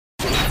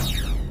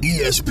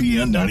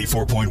ESPN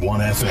 94.1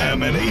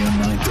 FM and AM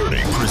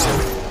 930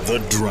 present The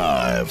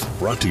Drive.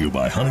 Brought to you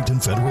by Huntington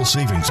Federal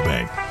Savings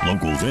Bank.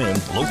 Local then,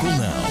 local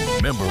now.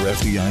 Member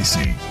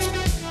FDIC.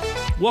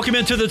 Welcome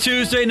into the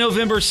Tuesday,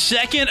 November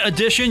 2nd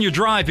edition. Your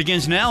Drive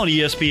begins now on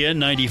ESPN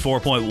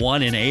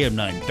 94.1 and AM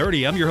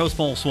 930. I'm your host,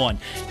 Paul Swann.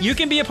 You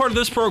can be a part of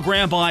this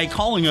program by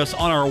calling us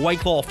on our White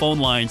Claw phone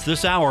lines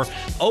this hour,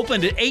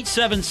 opened at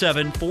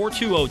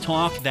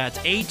 877-420-TALK. That's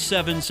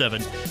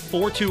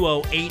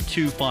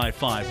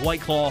 877-420-8255.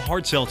 White Claw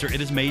Hard Seltzer. It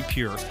is made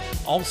pure.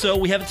 Also,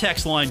 we have a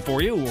text line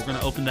for you. We're going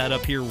to open that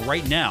up here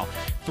right now.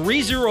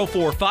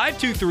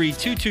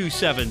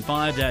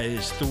 304-523-2275. That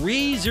is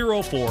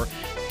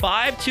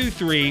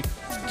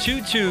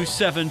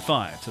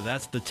 304-523-2275. So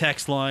that's the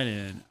text line,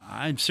 and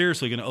I'm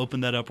seriously going to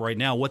open that up right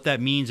now. What that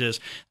means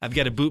is I've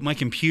got to boot my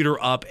computer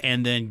up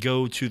and then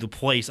go to the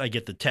place I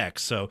get the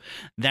text. So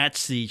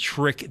that's the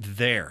trick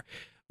there.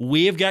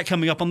 We have got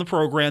coming up on the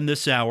program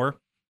this hour,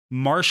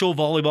 Marshall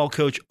volleyball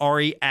coach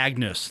Ari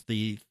Agnes,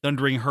 the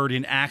Thundering Herd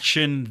in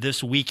action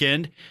this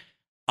weekend.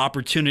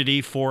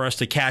 Opportunity for us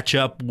to catch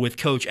up with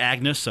Coach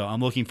Agnes, so I'm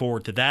looking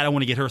forward to that. I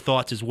want to get her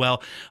thoughts as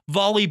well.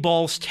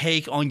 Volleyball's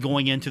take on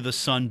going into the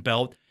Sun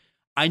Belt.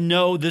 I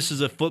know this is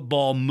a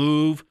football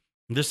move.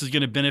 This is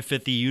going to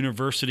benefit the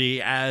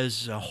university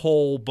as a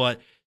whole,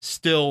 but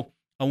still,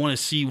 I want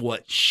to see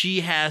what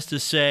she has to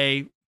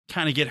say,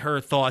 kind of get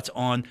her thoughts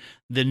on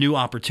the new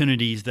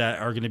opportunities that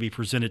are going to be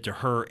presented to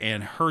her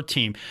and her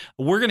team.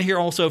 We're going to hear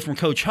also from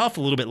Coach Huff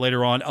a little bit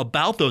later on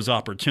about those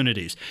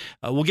opportunities.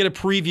 We'll get a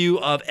preview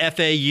of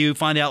FAU,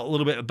 find out a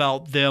little bit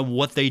about them,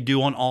 what they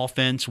do on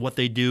offense, what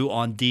they do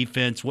on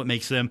defense, what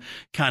makes them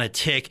kind of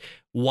tick,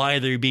 why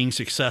they're being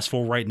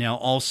successful right now.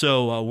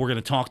 Also, we're going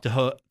to talk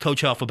to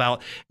Coach Huff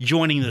about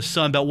joining the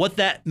Sun Belt, what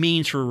that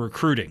means for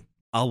recruiting.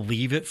 I'll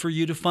leave it for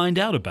you to find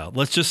out about.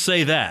 Let's just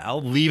say that.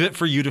 I'll leave it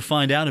for you to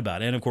find out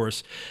about. And, of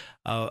course,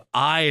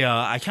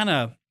 I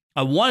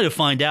wanted to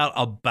find out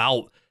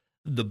about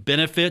the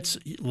benefits,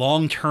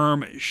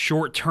 long-term,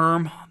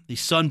 short-term, the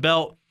Sun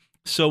Belt.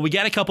 So we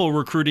got a couple of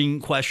recruiting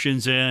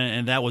questions in,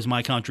 and that was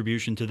my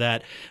contribution to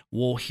that.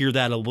 We'll hear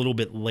that a little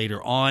bit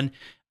later on.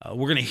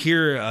 We're going to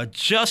hear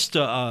just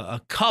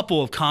a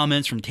couple of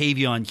comments from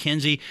Tavion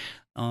Kinsey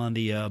on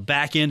the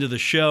back end of the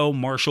show.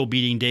 Marshall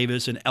beating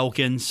Davis and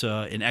Elkins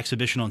in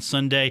exhibition on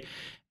Sunday.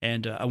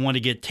 And I want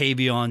to get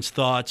Tavion's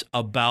thoughts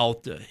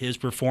about his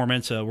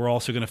performance. We're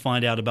also going to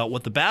find out about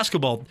what the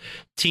basketball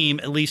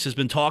team at least has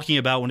been talking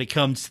about when it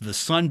comes to the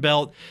Sun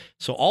Belt.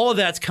 So all of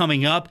that's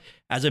coming up.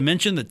 As I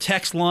mentioned, the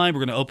text line,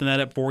 we're going to open that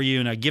up for you,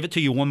 and I give it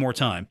to you one more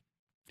time.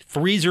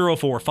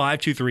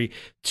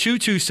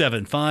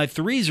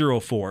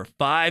 304-523-2275,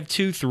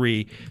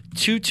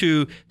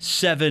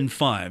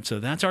 304-523-2275. So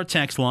that's our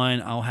text line.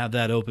 I'll have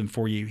that open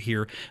for you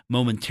here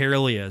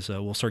momentarily as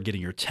we'll start getting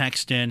your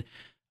text in.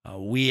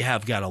 We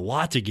have got a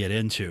lot to get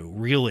into,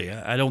 really.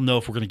 I don't know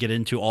if we're going to get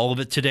into all of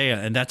it today,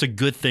 and that's a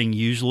good thing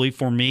usually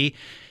for me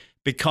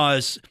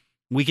because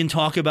we can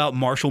talk about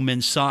Marshall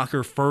men's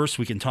soccer first.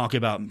 We can talk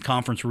about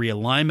conference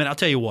realignment. I'll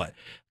tell you what,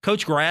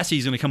 Coach Grassi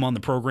is going to come on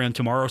the program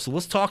tomorrow, so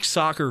let's talk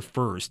soccer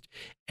first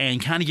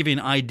and kind of give you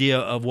an idea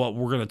of what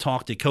we're going to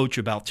talk to Coach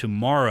about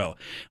tomorrow.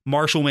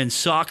 Marshall men's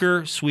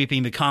soccer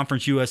sweeping the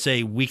Conference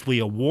USA weekly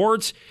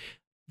awards.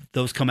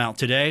 Those come out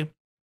today.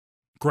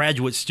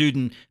 Graduate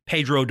student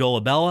Pedro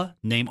Dolabella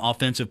named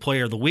Offensive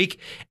Player of the Week,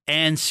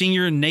 and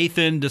senior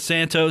Nathan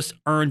DeSantos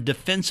earned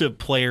Defensive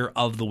Player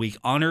of the Week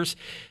honors.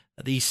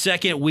 The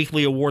second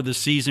weekly award this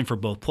season for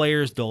both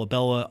players,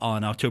 Dolabella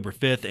on October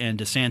 5th and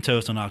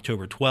DeSantos on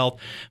October 12th.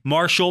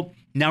 Marshall,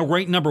 now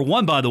ranked number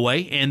 1, by the way,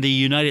 in the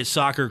United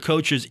Soccer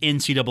Coaches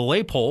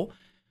NCAA poll.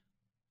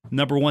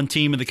 Number 1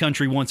 team in the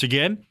country once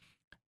again.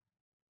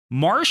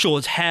 Marshall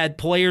has had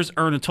players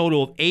earn a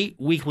total of 8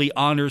 weekly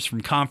honors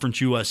from Conference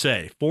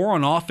USA, 4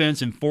 on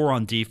offense and 4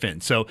 on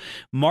defense. So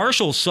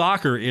Marshall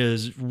soccer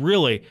is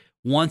really,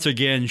 once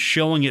again,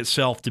 showing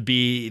itself to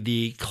be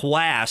the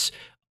class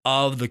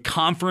of the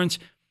conference.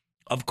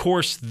 Of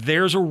course,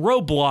 there's a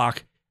roadblock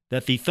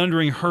that the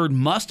Thundering Herd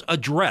must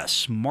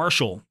address.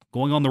 Marshall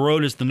going on the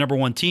road as the number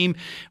 1 team,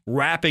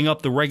 wrapping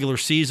up the regular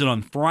season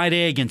on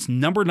Friday against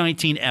number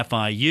 19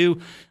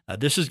 FIU.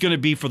 This is going to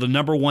be for the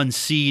number 1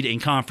 seed in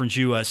Conference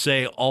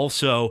USA.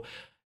 Also,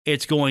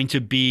 it's going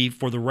to be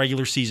for the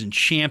regular season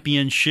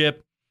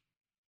championship.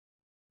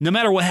 No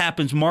matter what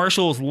happens,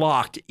 Marshall is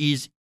locked.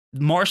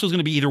 Marshall's going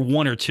to be either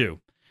 1 or 2.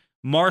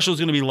 Marshall's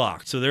going to be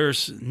locked, so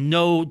there's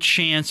no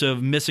chance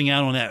of missing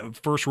out on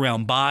that first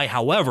round bye.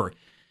 However,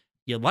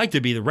 you'd like to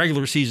be the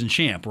regular season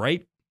champ,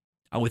 right?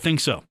 I would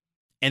think so.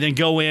 And then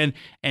go in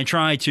and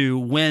try to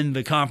win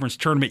the conference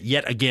tournament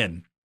yet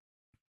again.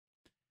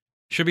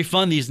 Should be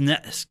fun these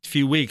next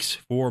few weeks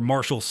for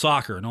Marshall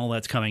soccer and all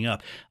that's coming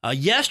up.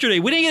 Yesterday,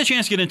 we didn't get a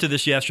chance to get into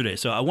this yesterday,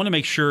 so I want to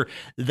make sure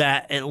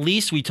that at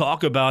least we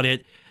talk about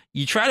it.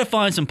 You try to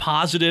find some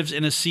positives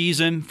in a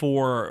season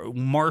for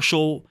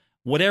Marshall,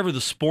 whatever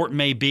the sport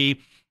may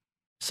be.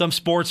 Some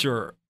sports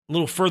are a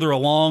little further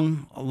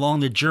along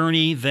the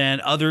journey than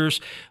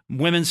others.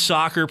 Women's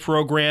soccer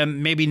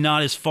program maybe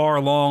not as far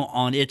along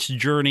on its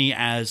journey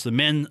as the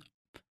men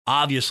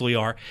obviously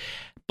are.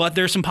 But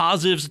there's some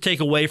positives to take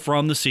away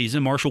from the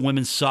season. Marshall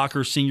women's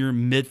soccer senior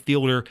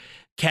midfielder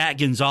Kat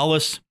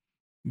Gonzalez,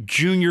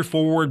 junior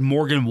forward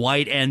Morgan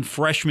White, and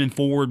freshman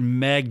forward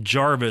Meg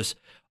Jarvis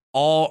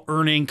all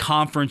earning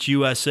Conference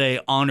USA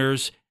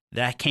honors.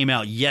 That came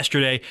out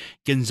yesterday.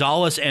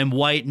 Gonzalez and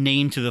White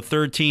named to the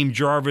third team,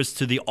 Jarvis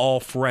to the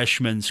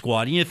all-freshman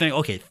squad. And you think,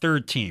 okay,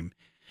 third team.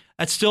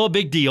 That's still a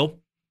big deal.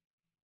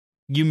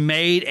 You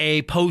made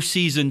a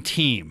postseason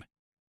team.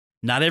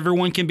 Not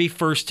everyone can be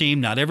first team.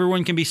 Not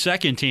everyone can be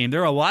second team.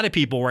 There are a lot of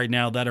people right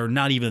now that are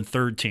not even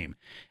third team.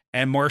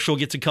 And Marshall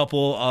gets a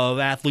couple of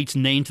athletes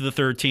named to the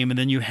third team, and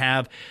then you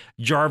have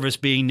Jarvis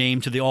being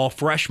named to the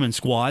all-freshman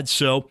squad.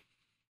 So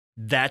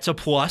that's a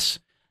plus.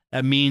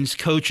 That means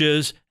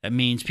coaches, that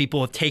means people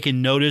have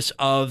taken notice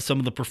of some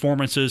of the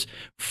performances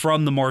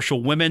from the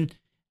Marshall women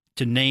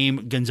to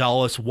name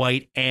Gonzalez,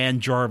 White,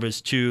 and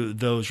Jarvis to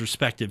those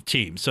respective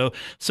teams. So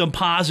some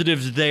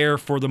positives there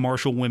for the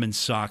Marshall women's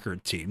soccer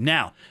team.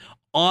 Now,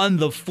 on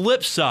the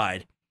flip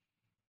side,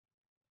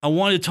 I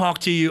want to talk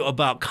to you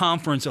about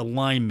conference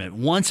alignment.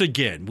 Once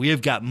again, we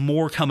have got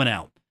more coming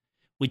out.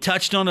 We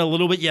touched on it a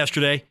little bit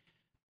yesterday.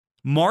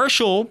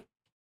 Marshall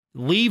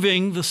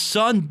leaving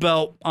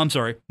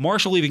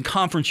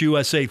Conference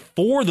USA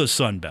for the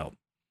Sun Belt.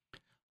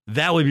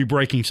 That would be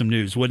breaking some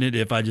news, wouldn't it,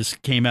 if I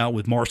just came out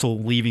with Marshall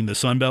leaving the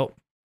Sun Belt?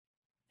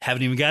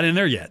 Haven't even got in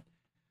there yet.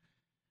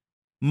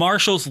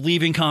 Marshall's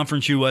leaving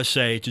Conference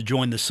USA to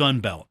join the Sun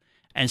Belt.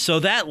 And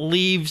so that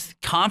leaves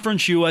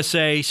Conference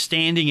USA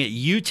standing at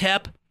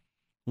UTEP,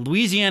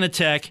 Louisiana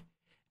Tech,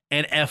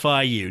 and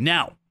FIU.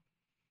 Now,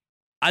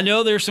 I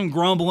know there's some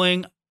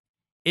grumbling.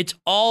 It's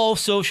all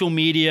social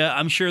media.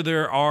 I'm sure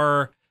there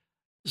are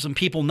some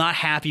people not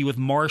happy with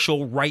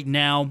Marshall right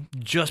now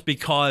just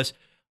because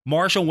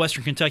Marshall and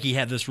Western Kentucky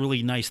have this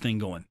really nice thing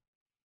going.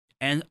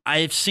 And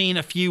I've seen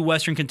a few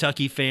Western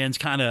Kentucky fans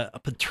kind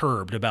of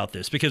perturbed about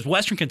this because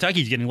Western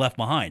Kentucky is getting left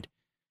behind.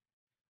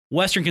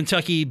 Western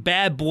Kentucky,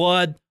 bad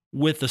blood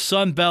with the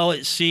Sun Belt,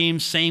 it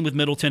seems. Same with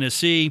Middle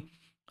Tennessee.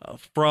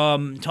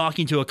 From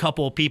talking to a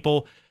couple of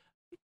people,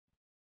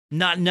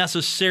 not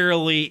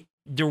necessarily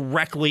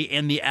directly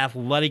in the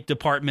athletic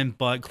department,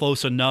 but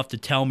close enough to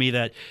tell me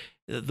that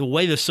the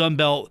way the Sun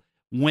Belt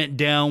went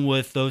down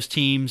with those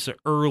teams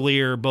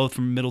earlier, both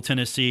from Middle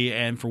Tennessee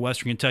and for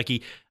Western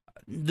Kentucky,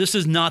 this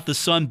is not the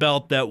Sun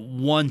Belt that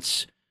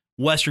once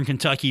Western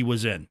Kentucky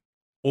was in,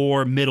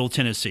 or Middle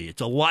Tennessee.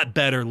 It's a lot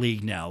better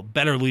league now,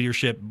 better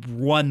leadership,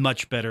 run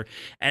much better.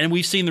 And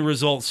we've seen the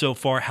results so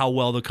far, how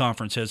well the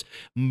conference has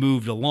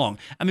moved along.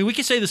 I mean, we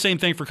could say the same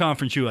thing for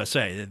Conference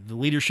USA. The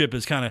leadership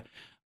has kind of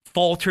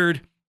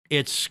faltered.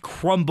 It's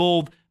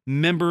crumbled.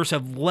 Members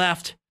have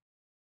left.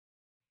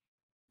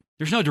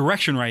 There's no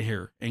direction right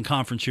here in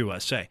Conference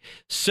USA.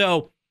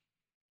 So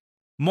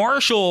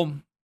Marshall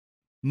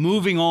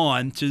moving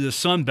on to the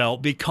Sun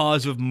Belt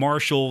because of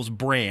Marshall's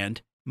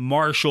brand,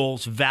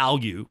 Marshall's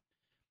value.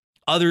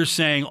 Others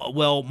saying,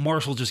 well,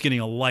 Marshall's just getting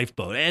a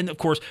lifeboat. And, of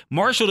course,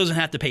 Marshall doesn't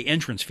have to pay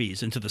entrance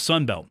fees into the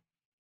Sun Belt.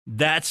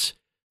 That's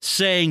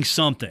saying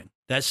something.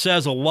 That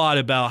says a lot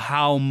about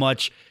how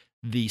much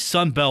the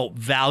Sun Belt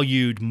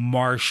valued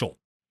Marshall.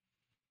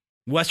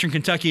 Western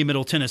Kentucky and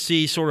Middle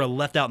Tennessee sort of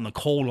left out in the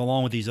cold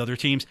along with these other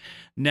teams.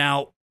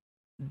 Now,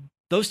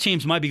 those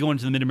teams might be going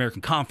to the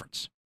Mid-American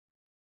Conference.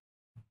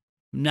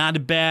 Not a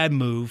bad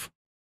move.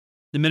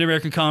 The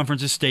Mid-American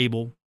Conference is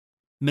stable.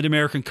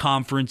 Mid-American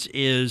Conference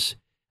is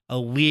a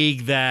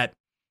league that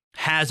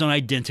has an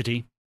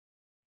identity.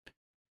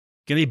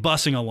 Going to be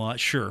bussing a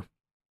lot, sure.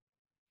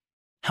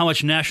 How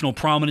much national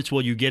prominence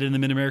will you get in the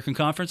Mid-American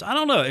Conference? I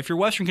don't know. If you're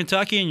Western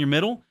Kentucky and you're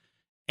middle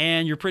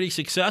and you're pretty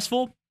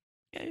successful,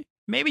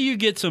 maybe you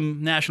get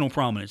some national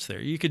prominence there.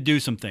 You could do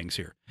some things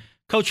here.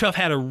 Coach Huff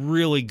had a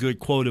really good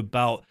quote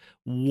about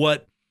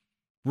what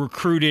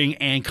recruiting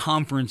and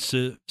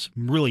conferences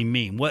really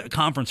mean, what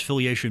conference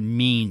affiliation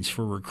means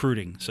for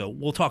recruiting. So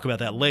we'll talk about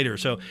that later.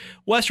 So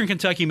Western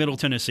Kentucky, Middle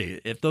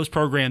Tennessee, if those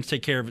programs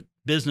take care of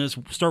business,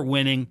 start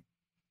winning,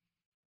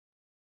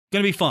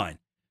 going to be fine.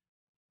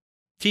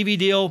 TV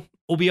deal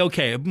will be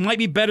okay. It might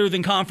be better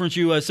than Conference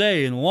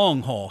USA in the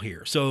long haul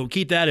here. So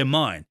keep that in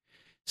mind.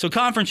 So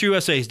Conference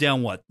USA is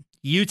down what?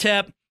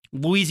 UTEP,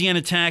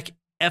 Louisiana Tech,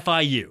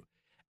 FIU.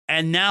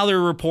 And now there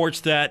are reports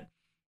that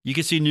you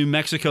could see New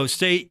Mexico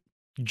State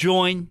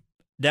join.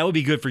 That would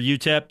be good for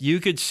UTEP. You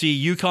could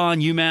see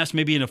UConn, UMass,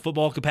 maybe in a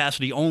football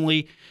capacity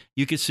only.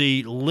 You could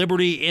see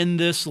Liberty in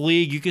this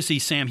league. You could see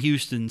Sam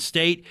Houston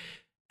State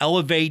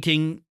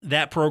elevating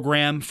that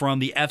program from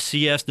the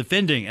FCS,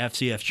 defending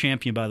FCS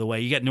champion, by the way.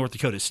 You got North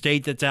Dakota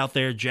State that's out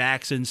there,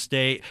 Jacksonville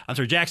State.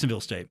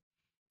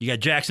 You got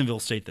Jacksonville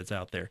State that's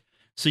out there.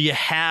 So you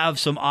have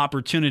some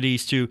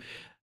opportunities to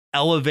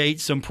elevate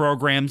some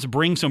programs,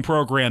 bring some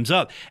programs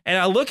up. And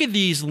I look at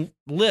these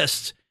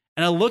lists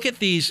and I look at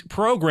these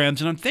programs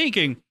and I'm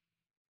thinking,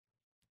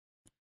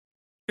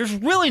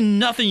 there's really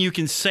nothing you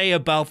can say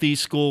about these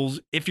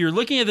schools if you're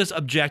looking at this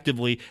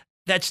objectively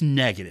that's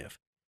negative.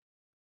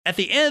 At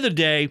the end of the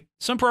day,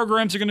 some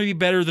programs are going to be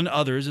better than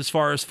others as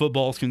far as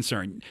football is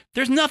concerned.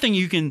 There's nothing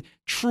you can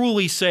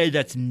truly say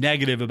that's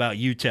negative about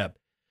UTEP.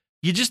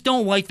 You just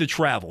don't like the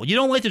travel. You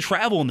don't like the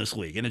travel in this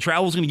league, and the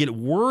travel is going to get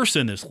worse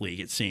in this league,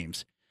 it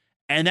seems.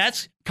 And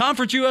that's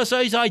Conference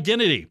USA's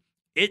identity.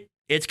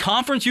 It's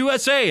Conference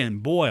USA,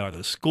 and boy, are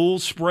the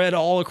schools spread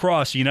all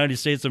across the United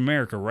States of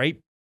America, right?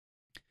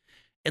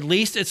 At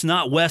least it's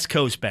not West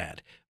Coast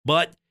bad,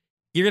 but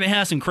you're going to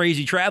have some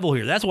crazy travel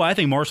here. That's why I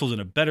think Marshall's in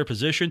a better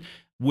position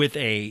with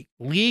a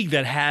league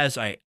that has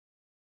a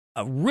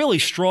really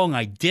strong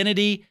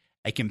identity,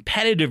 a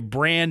competitive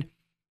brand.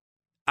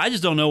 I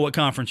just don't know what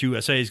Conference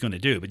USA is going to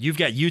do, but you've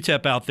got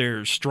UTEP out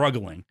there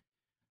struggling,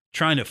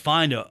 trying to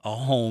find a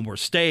home or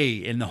stay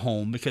in the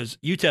home because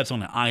UTEP's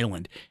on an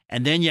island.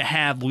 And then you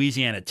have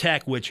Louisiana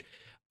Tech, which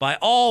by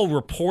all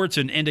reports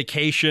and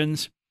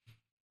indications,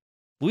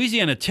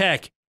 Louisiana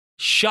Tech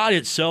shot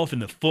itself in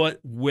the foot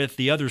with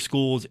the other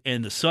schools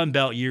in the Sun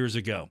Belt years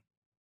ago.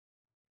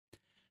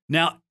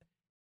 Now,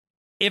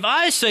 if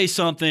I say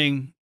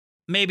something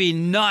maybe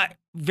not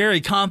very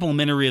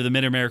complimentary of the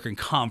Mid-American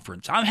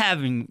Conference, I'm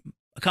having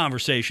a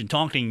conversation,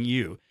 talking to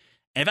you,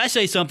 and if I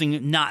say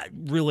something not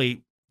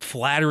really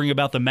flattering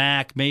about the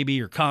MAC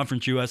maybe or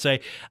Conference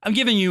USA, I'm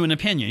giving you an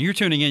opinion. You're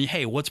tuning in,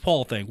 hey, what's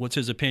Paul think? What's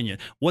his opinion?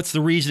 What's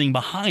the reasoning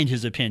behind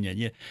his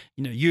opinion?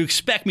 You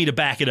expect me to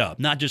back it up,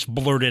 not just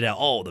blurt it out.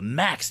 Oh, the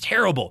MAC's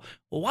terrible.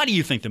 Well, why do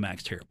you think the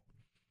MAC's terrible?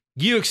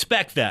 You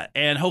expect that,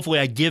 and hopefully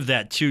I give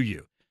that to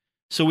you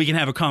so we can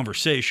have a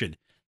conversation.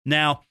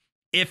 Now,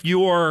 if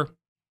you're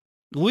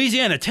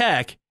Louisiana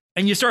Tech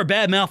and you start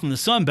bad-mouthing the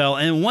Sun Belt,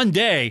 and one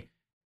day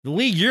the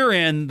league you're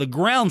in, the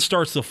ground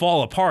starts to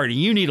fall apart and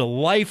you need a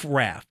life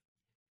raft.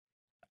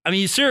 I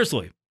mean,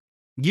 seriously,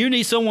 you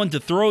need someone to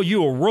throw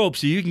you a rope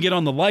so you can get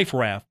on the life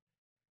raft.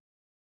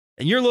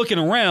 And you're looking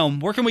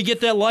around, where can we get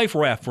that life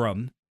raft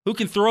from? Who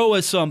can throw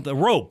us a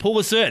rope, pull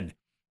us in?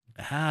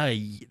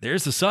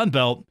 There's the Sun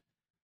Belt.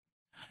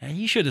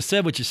 You should have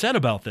said what you said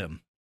about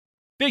them.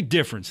 Big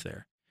difference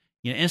there.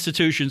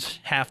 Institutions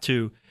have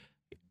to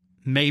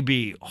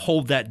maybe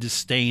hold that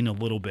disdain a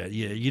little bit.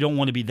 You don't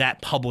want to be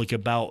that public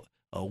about,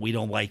 oh, we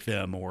don't like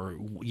them, or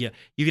you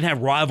can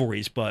have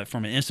rivalries, but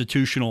from an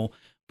institutional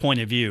point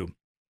of view,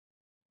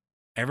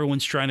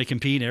 everyone's trying to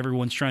compete.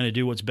 Everyone's trying to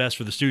do what's best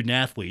for the student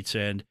athletes.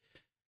 And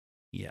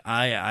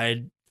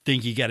I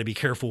think you got to be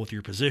careful with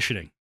your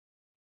positioning,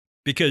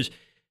 because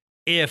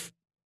if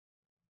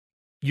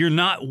you're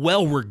not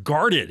well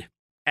regarded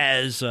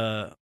as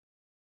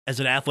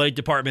an athletic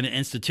department and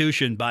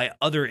institution by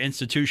other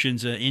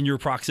institutions in your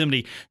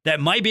proximity that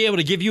might be able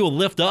to give you a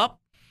lift up,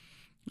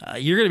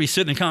 you're going to be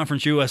sitting in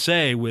Conference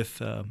USA with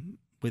UConn,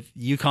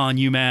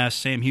 UMass,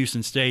 Sam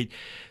Houston State,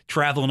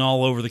 traveling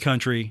all over the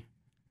country,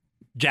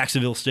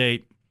 Jacksonville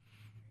State.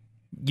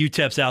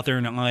 UTEP's out there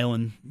in an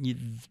island. You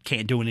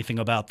can't do anything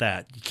about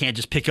that. You can't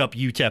just pick up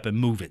UTEP and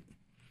move it.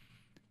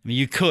 I mean,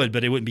 you could,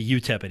 but it wouldn't be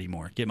UTEP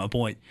anymore. Get my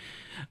point?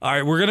 All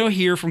right, we're going to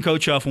hear from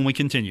Coach Huff when we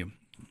continue.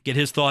 Get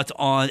his thoughts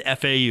on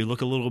FAU.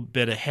 Look a little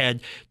bit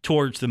ahead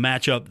towards the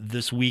matchup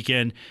this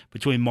weekend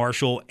between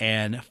Marshall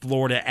and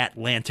Florida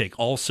Atlantic.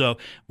 Also,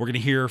 we're going to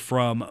hear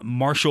from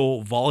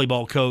Marshall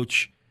volleyball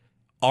coach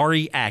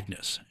Ari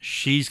Agnes.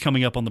 She's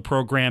coming up on the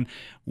program.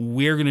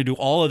 We're going to do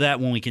all of that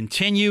when we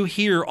continue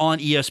here on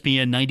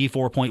ESPN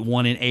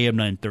 94.1 and AM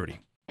 930.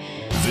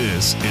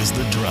 This is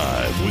The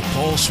Drive with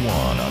Paul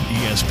Swan on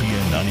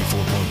ESPN 94.1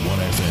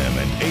 FM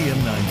and AM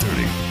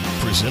 930.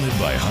 Presented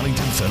by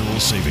Huntington Federal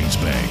Savings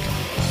Bank.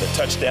 The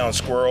touchdown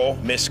squirrel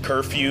missed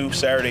curfew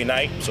Saturday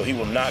night, so he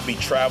will not be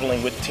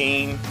traveling with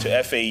team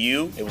to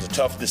FAU. It was a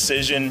tough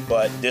decision,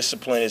 but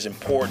discipline is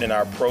important in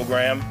our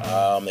program.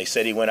 They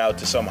said he went out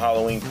to some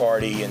Halloween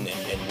party and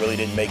really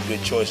didn't make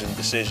good choices and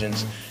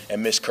decisions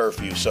and missed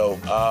curfew. So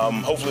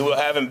hopefully we'll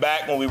have him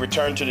back when we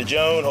return to the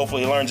Joan.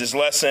 Hopefully he learns his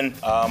lesson,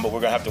 but we're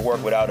going to have to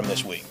work without him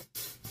this week.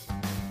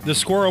 The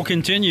squirrel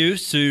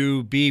continues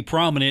to be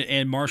prominent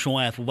in Marshall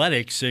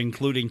athletics,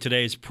 including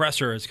today's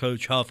presser as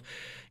Coach Huff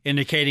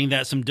indicating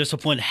that some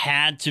discipline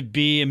had to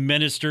be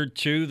administered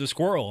to the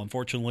squirrel.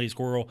 Unfortunately,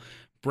 squirrel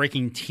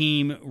breaking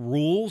team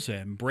rules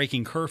and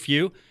breaking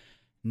curfew,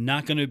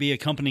 not going to be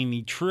accompanying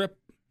the trip.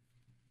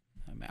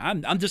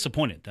 I'm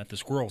disappointed that the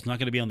squirrel's not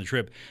going to be on the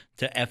trip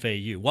to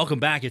FAU. Welcome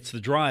back. It's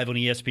The Drive on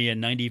ESPN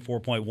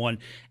 94.1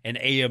 and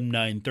AM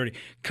 930.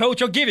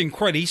 Coach, I'll give him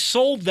credit. He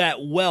sold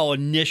that well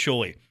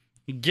initially.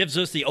 He gives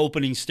us the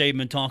opening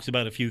statement, talks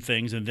about a few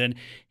things, and then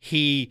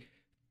he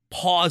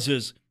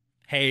pauses.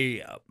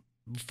 Hey,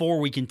 before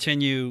we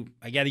continue,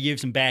 I got to give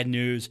some bad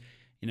news.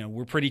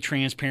 We're pretty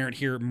transparent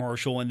here at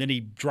Marshall, and then he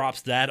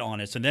drops that on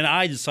us. And then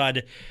I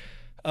decided,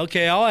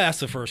 okay, I'll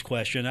ask the first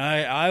question.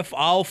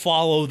 I'll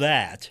follow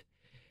that.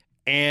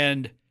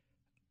 And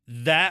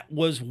that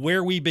was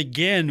where we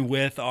begin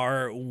with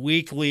our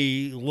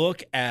weekly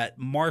look at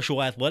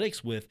Marshall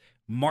athletics with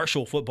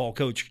Marshall football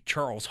coach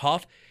Charles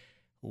Huff,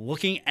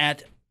 looking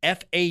at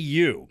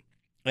FAU.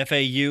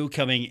 FAU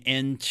coming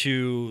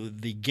into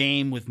the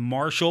game with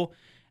Marshall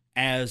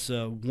as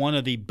one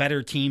of the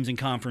better teams in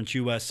Conference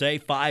USA,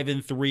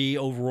 5-3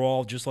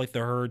 overall, just like the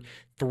Herd,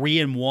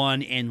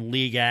 3-1 in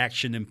league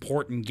action.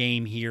 Important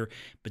game here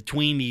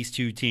between these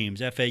two teams.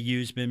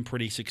 FAU's been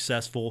pretty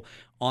successful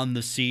on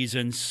the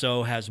season,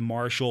 so has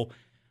Marshall.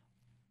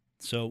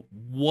 So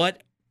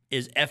what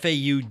is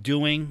FAU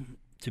doing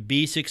to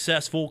be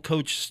successful?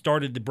 Coach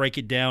started to break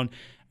it down,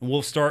 and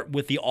we'll start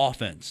with the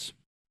offense.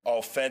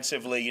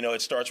 Offensively,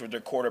 it starts with their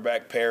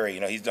quarterback, Perry.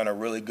 He's done a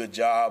really good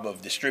job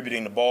of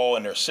distributing the ball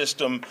in their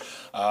system.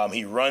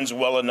 He runs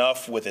well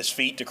enough with his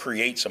feet to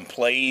create some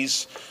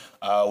plays.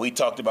 We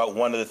talked about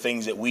one of the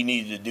things that we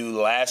needed to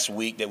do last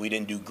week that we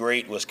didn't do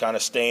great was kind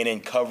of staying in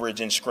coverage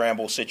in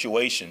scramble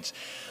situations.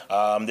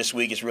 This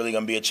week it's really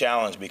going to be a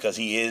challenge because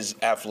he is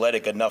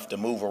athletic enough to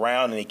move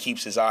around and he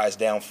keeps his eyes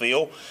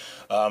downfield.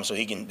 So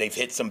they've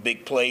hit some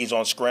big plays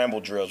on scramble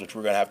drills, which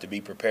we're going to have to be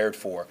prepared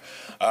for.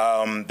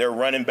 Their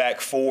running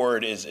back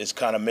forward is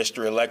kind of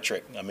Mr.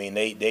 Electric. I mean,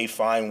 they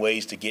find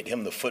ways to get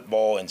him the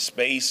football in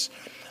space,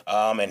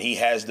 and he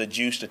has the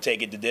juice to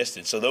take it the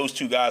distance. So those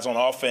two guys on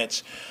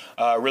offense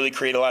really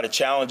create a lot of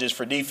challenges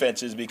for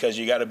defenses because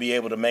you got to be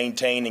able to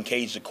maintain and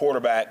cage the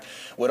quarterback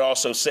with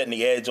also setting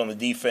the edge on the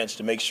defense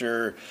to make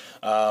sure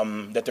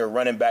that their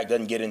running back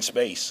doesn't get in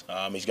space.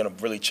 He's going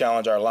to really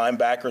challenge our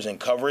linebackers in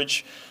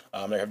coverage.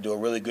 They have to do a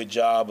really good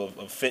job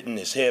of fitting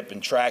his hip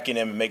and tracking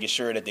him and making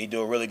sure that they do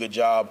a really good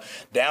job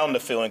down the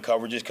field in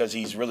coverages because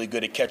he's really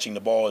good at catching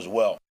the ball as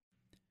well.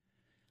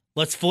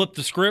 Let's flip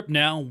the script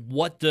now.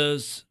 What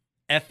does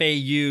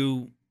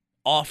FAU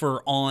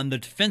offer on the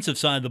defensive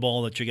side of the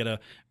ball that you got to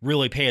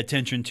really pay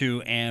attention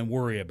to and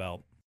worry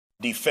about?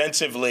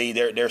 Defensively,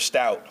 they're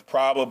stout.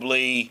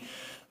 Probably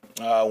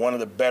one of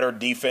the better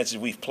defenses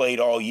we've played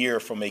all year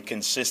from a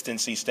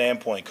consistency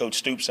standpoint. Coach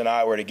Stoops and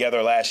I were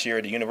together last year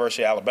at the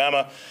University of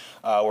Alabama,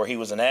 where he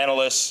was an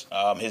analyst.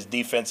 His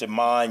defensive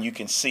mind, you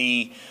can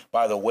see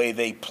by the way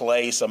they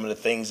play some of the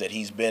things that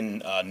he's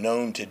been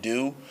known to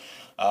do.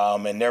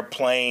 And they're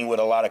playing with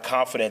a lot of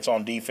confidence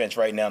on defense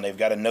right now. And they've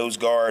got a nose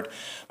guard,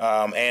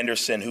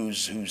 Anderson,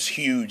 who's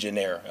huge in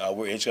there.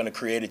 It's going to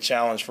create a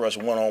challenge for us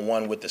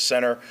one-on-one with the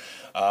center.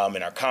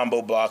 In our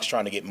combo blocks,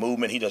 trying to get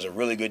movement. He does a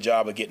really good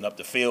job of getting up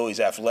the field.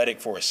 He's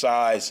athletic for his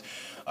size,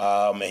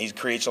 and he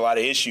creates a lot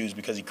of issues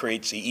because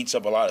he eats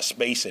up a lot of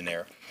space in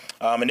there.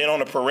 And then on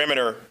the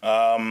perimeter,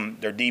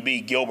 their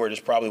DB, Gilbert, is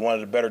probably one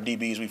of the better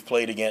DBs we've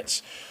played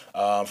against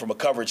from a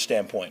coverage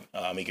standpoint.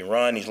 He can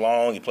run, he's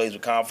long, he plays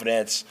with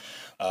confidence.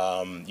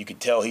 You can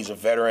tell he's a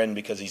veteran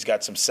because he's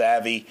got some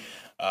savvy.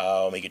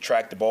 He can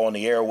track the ball in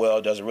the air well,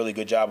 does a really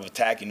good job of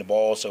attacking the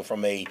ball. So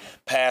from a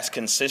pass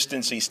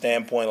consistency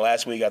standpoint,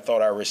 last week I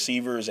thought our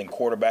receivers and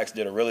quarterbacks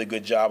did a really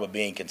good job of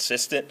being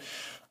consistent.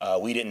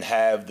 We didn't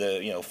have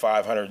the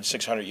 500,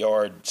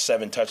 600-yard,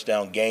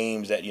 7-touchdown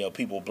games that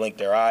people blink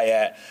their eye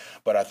at.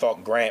 But I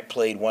thought Grant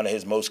played one of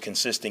his most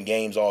consistent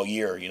games all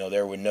year.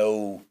 There were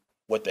no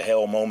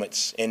what-the-hell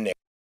moments in there.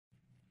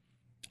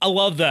 I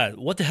love that.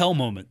 What-the-hell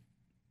moment.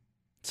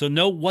 So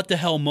no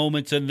what-the-hell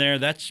moments in there.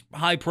 That's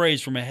high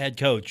praise from a head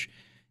coach.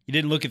 You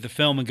didn't look at the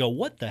film and go,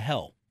 what the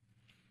hell?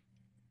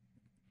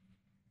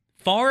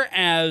 Far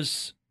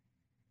as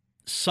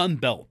Sun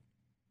Belt,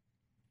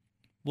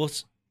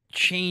 let's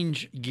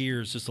change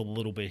gears just a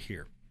little bit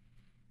here.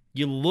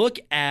 You look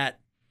at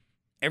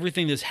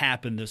everything that's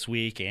happened this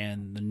week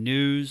and the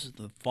news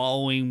the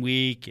following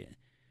week, and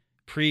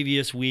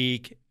previous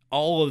week,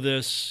 all of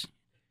this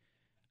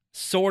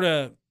sort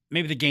of,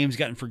 maybe the game's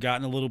gotten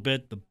forgotten a little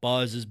bit. The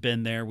buzz has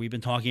been there. We've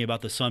been talking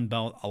about the Sun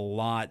Belt a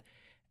lot.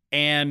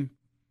 And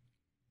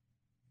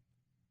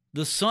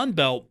the Sun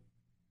Belt,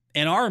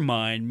 in our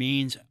mind,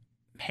 means,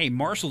 hey,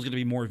 Marshall's going to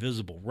be more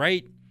visible,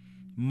 right?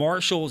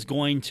 Marshall is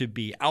going to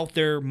be out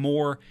there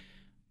more.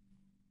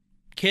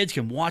 Kids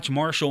can watch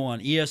Marshall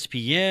on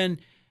ESPN.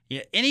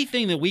 Yeah,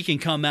 anything that we can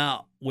come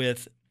out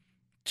with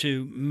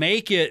to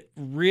make it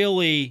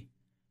really,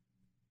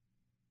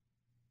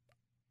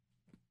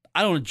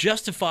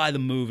 justify the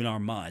move in our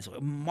minds.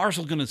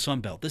 Marshall's going to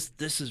Sun Belt. This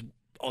is,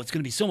 it's going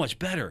to be so much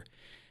better.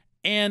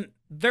 And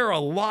there are a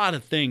lot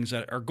of things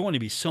that are going to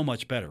be so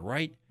much better,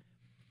 right?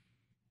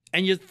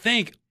 And you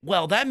think,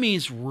 well, that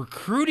means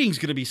recruiting's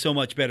going to be so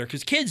much better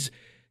because kids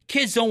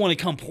don't want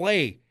to come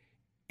play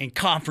in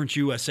Conference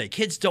USA.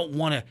 Kids don't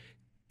want to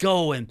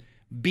go and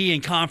be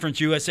in Conference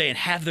USA and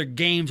have their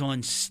games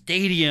on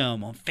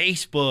Stadium, on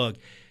Facebook.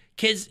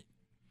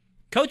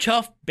 Coach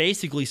Huff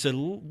basically said,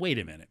 wait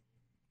a minute.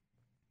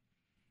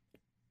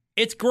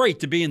 It's great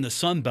to be in the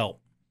Sun Belt,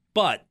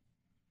 but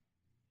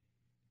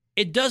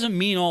it doesn't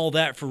mean all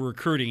that for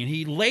recruiting. And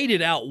he laid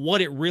it out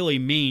what it really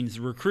means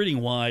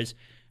recruiting-wise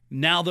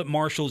now that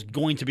Marshall's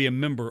going to be a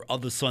member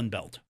of the Sun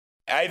Belt.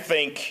 I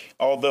think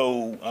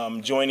although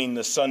joining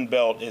the Sun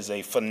Belt is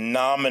a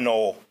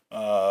phenomenal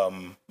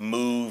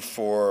move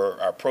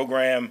for our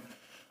program,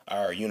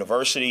 our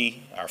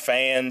university, our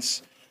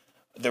fans,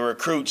 the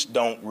recruits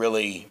don't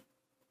really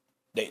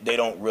 – They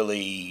don't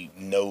really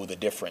know the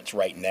difference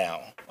right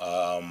now.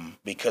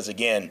 Because,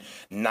 again,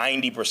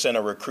 90%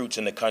 of recruits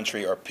in the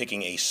country are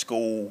picking a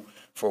school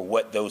for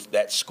what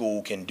that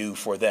school can do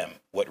for them,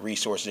 what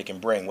resources it can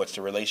bring, what's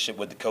the relationship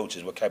with the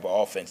coaches, what type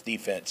of offense,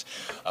 defense,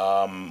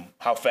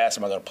 how fast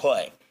am I going to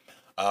play.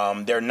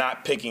 They're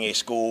not picking a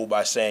school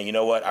by saying, you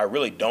know what, I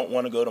really don't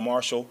want to go to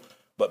Marshall,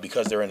 but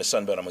because they're in the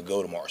Sun Belt, I'm going to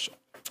go to Marshall.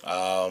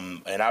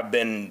 And I've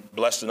been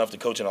blessed enough to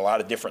coach in a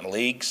lot of different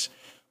leagues.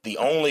 The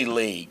only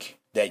league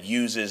that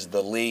uses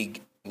the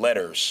league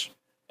letters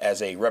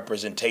as a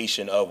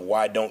representation of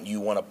why don't you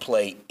want to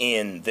play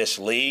in this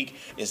league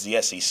is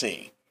the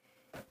SEC.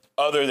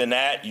 Other than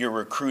that, you're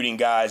recruiting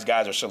guys.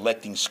 Guys are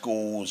selecting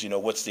schools. You know,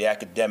 what's the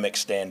academic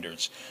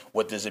standards?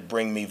 What does it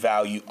bring me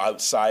value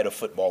outside of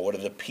football? What are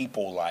the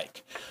people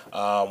like?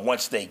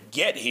 Once they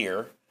get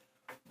here,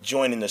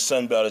 joining the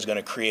Sun Belt is going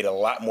to create a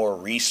lot more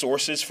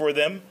resources for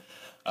them.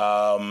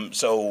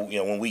 So, you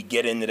know, when we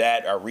get into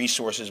that, our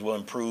resources will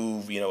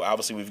improve. You know,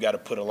 obviously we've got to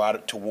put a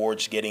lot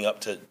towards getting up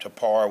to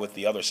par with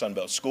the other Sun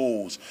Belt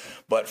schools.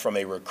 But from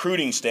a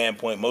recruiting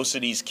standpoint, most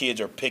of these kids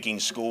are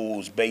picking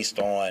schools based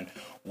on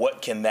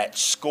what can that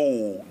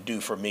school do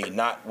for me,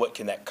 not what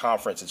can that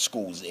conference and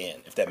school's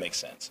in, if that makes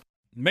sense.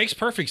 Makes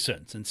perfect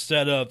sense.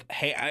 Instead of,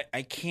 hey,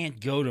 I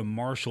can't go to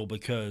Marshall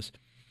because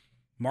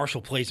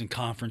Marshall plays in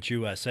Conference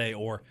USA,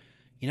 or,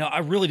 you know, I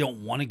really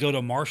don't want to go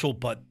to Marshall,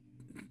 but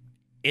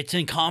it's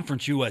in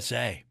Conference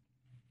USA.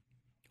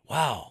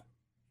 Wow.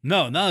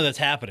 No, none of that's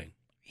happening.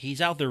 He's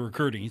out there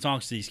recruiting. He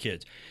talks to these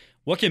kids.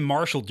 What can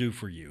Marshall do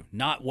for you?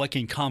 Not what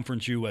can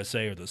Conference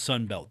USA or the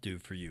Sun Belt do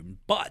for you.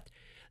 But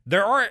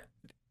there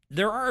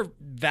are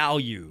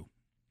value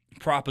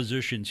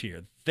propositions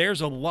here.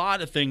 There's a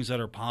lot of things that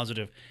are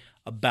positive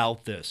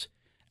about this.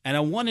 And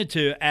I wanted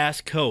to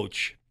ask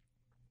Coach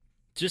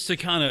just to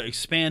kind of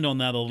expand on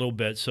that a little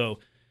bit. So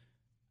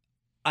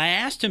I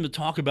asked him to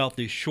talk about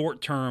the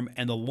short-term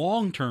and the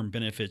long-term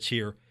benefits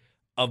here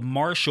of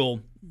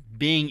Marshall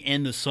being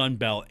in the Sun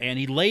Belt, and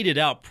he laid it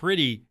out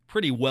pretty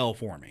well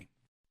for me.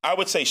 I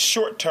would say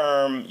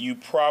short-term, you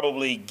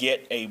probably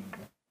get a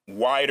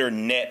wider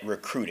net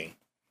recruiting,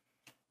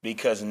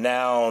 because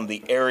now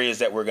the areas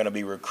that we're going to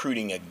be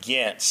recruiting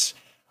against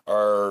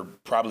are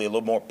probably a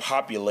little more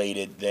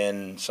populated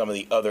than some of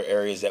the other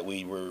areas that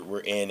we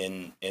were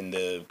in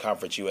the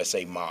Conference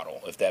USA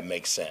model, if that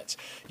makes sense.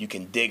 You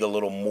can dig a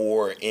little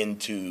more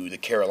into the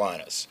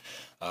Carolinas.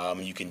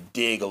 You can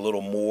dig a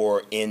little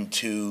more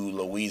into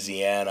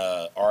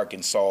Louisiana,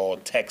 Arkansas,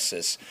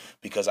 Texas,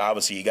 because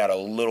obviously you got a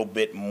little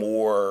bit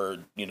more,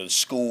 you know,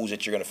 schools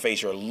that you're going to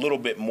face are a little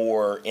bit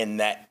more in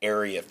that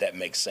area, if that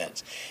makes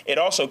sense. It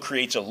also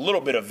creates a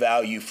little bit of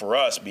value for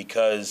us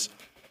because,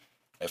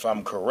 if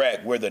I'm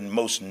correct, we're the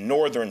most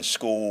northern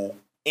school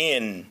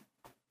in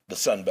the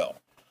Sun Belt.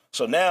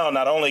 So now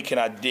not only can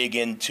I dig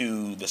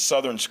into the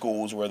southern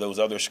schools where those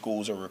other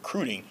schools are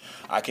recruiting,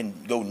 I can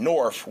go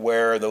north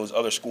where those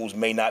other schools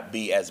may not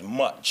be as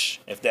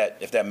much, if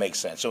that makes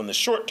sense. So in the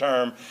short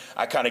term,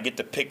 I kind of get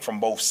to pick from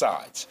both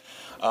sides.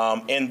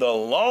 In the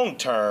long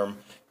term,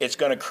 it's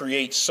going to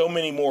create so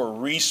many more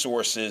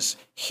resources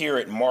here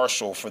at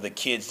Marshall for the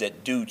kids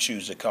that do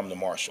choose to come to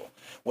Marshall.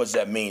 What does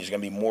that mean? There's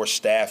going to be more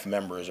staff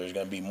members. There's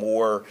going to be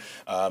more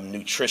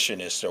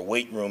nutritionists. Our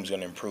weight room's going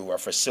to improve. Our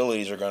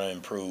facilities are going to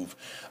improve.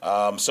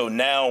 So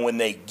now when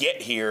they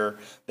get here,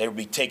 they'll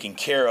be taken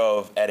care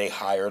of at a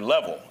higher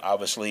level,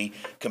 obviously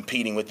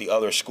competing with the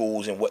other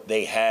schools and what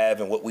they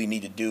have and what we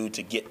need to do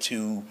to get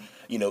to,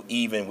 you know,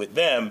 even with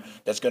them.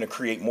 That's going to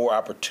create more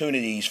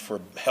opportunities for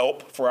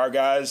help for our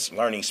guys,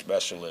 learning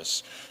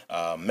specialists,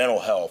 mental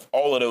health,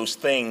 all of those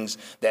things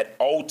that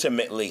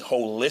ultimately,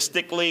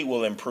 holistically,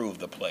 will improve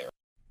the player.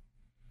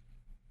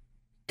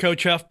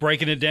 Coach Huff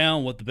breaking it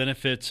down, what the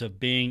benefits of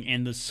being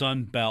in the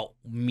Sun Belt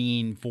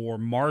mean for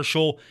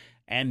Marshall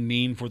and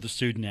mean for the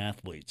student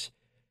athletes.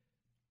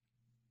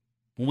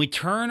 When we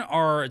turn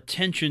our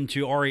attention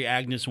to Ari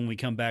Agnes when we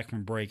come back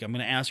from break, I'm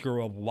going to ask her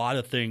a lot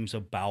of things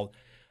about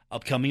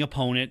upcoming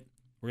opponent.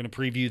 We're going to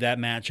preview that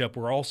matchup.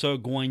 We're also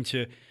going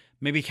to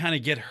maybe kind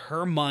of get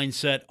her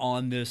mindset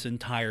on this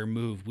entire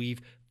move.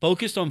 We've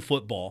focused on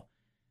football.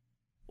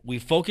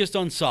 We've focused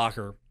on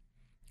soccer.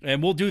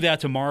 And we'll do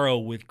that tomorrow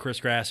with Chris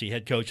Grassi,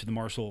 head coach of the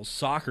Marshall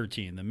soccer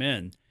team, the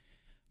men.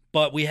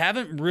 But we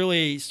haven't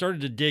really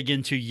started to dig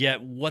into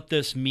yet what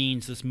this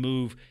means, this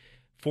move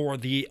for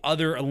the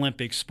other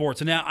Olympic sports.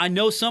 And now I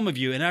know some of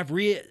you, and I've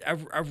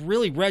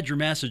really read your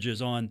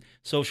messages on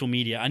social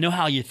media. I know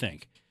how you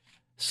think.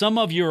 Some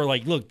of you are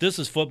like, look, this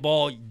is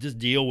football. Just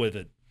deal with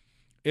it.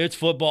 It's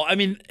football. I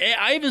mean,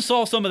 I even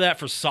saw some of that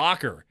for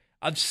soccer.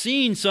 I've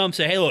seen some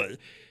say, hey, look,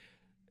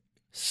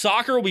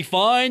 soccer will be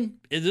fine.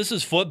 This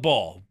is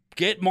football.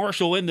 Get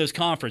Marshall in this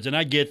conference, and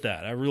I get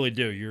that. I really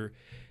do.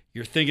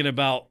 You're thinking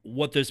about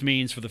what this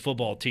means for the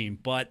football team,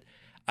 but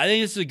I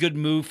think this is a good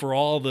move for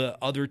all the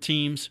other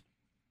teams.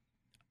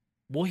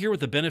 We'll hear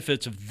what the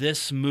benefits of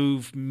this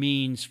move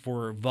means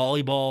for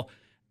volleyball,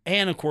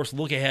 and of course,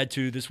 look ahead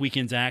to this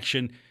weekend's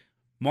action.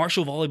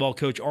 Marshall volleyball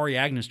coach Ari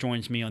Agnes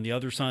joins me on the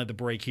other side of the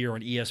break here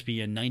on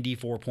ESPN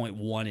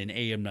 94.1 and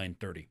AM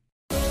 930.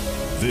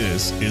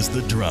 This is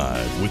The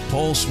Drive with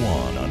Paul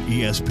Swan on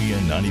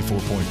ESPN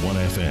 94.1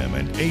 FM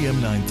and AM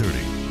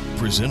 930.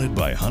 Presented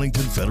by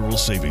Huntington Federal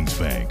Savings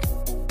Bank.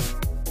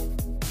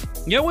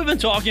 Yeah, we've been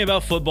talking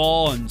about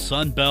football and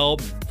Sun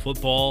Belt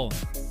football,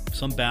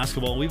 some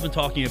basketball. We've been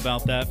talking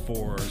about that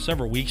for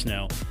several weeks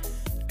now.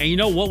 And you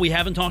know what we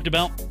haven't talked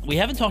about? We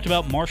haven't talked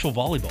about Marshall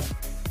volleyball.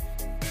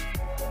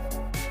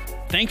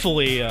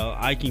 Thankfully,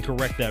 I can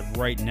correct that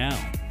right now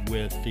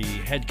with the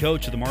head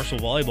coach of the Marshall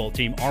volleyball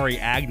team, Ari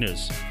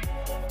Agnes.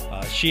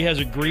 She has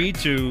agreed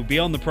to be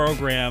on the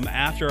program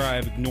after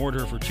I've ignored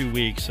her for 2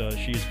 weeks.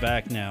 She's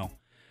back now.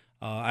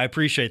 I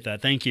appreciate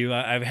that. Thank you.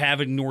 I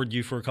have ignored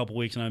you for a couple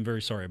weeks, and I'm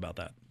very sorry about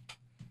that.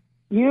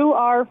 You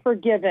are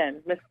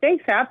forgiven.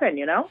 Mistakes happen,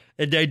 you know?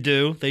 They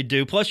do. They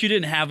do. Plus, you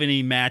didn't have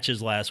any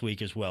matches last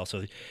week as well.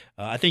 So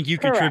I think you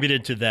Correct.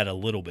 contributed to that a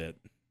little bit.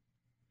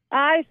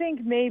 I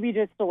think maybe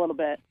just a little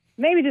bit.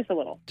 Maybe just a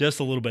little. Just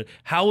a little bit.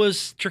 How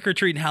was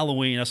trick-or-treat and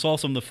Halloween? I saw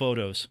some of the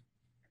photos.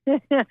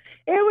 It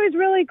was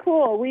really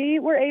cool. We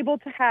were able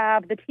to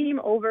have the team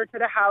over to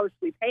the house.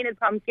 We painted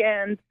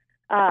pumpkins,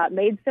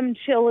 made some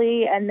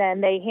chili, and then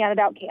they handed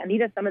out candy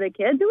to some of the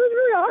kids. It was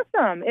really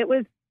awesome. It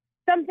was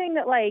something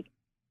that, like,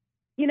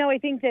 you know, I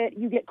think that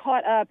you get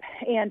caught up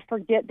and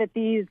forget that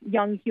these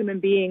young human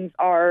beings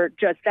are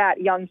just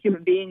that, young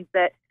human beings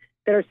that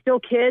are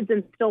still kids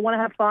and still want to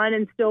have fun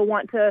and still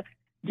want to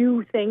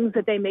do things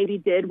that they maybe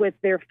did with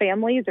their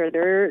families or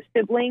their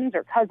siblings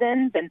or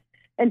cousins.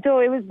 And so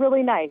it was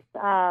really nice.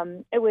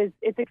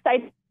 It's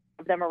exciting to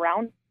have them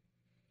around.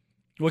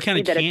 What kind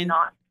of candy? I'm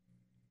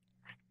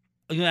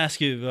going to ask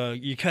you,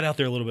 you cut out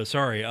there a little bit.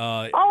 Sorry.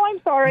 I'm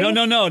sorry.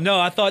 No.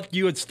 I thought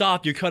you had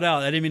stopped. You cut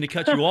out. I didn't mean to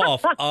cut you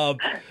off.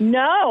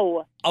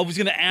 No. I was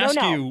going to ask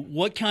you,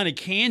 what kind of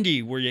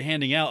candy were you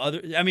handing out?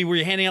 Were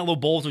you handing out little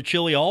bowls of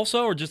chili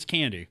also, or just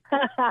candy?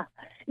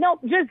 No,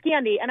 just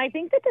candy. And I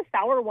think that the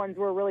sour ones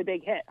were a really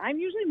big hit. I'm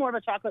usually more of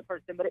a chocolate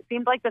person, but it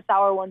seemed like the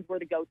sour ones were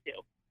the go-to.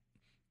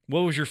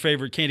 What was your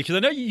favorite candy? Because I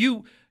know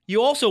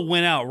you also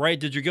went out, right?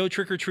 Did you go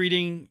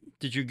trick-or-treating?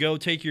 Did you go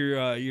take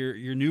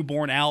your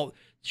newborn out,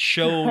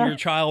 show your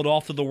child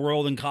off to the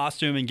world in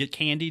costume and get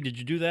candy? Did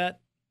you do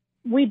that?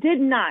 We did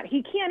not.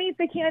 He can't eat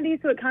the candy,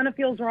 so it kind of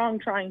feels wrong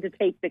trying to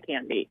take the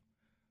candy.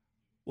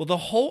 Well, the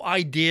whole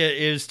idea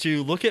is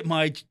to look at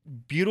my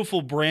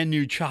beautiful brand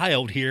new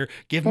child here,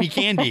 give me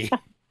candy.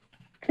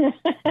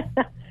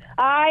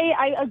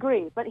 I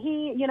agree, but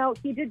he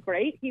did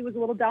great. He was a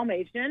little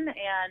Dalmatian,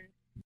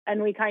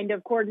 and we kind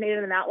of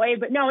coordinated in that way.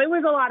 But no, it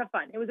was a lot of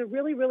fun. It was a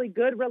really, really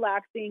good,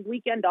 relaxing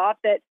weekend off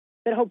that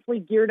hopefully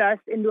geared us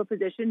into a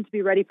position to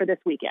be ready for this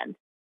weekend.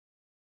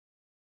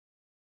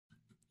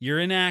 You're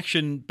in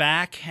action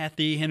back at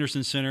the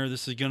Henderson Center.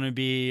 This is going to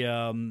be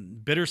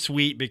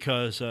bittersweet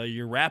because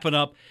you're wrapping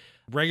up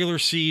regular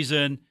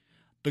season.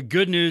 The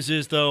good news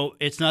is, though,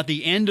 it's not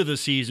the end of the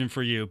season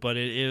for you, but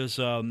it is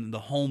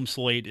the home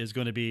slate is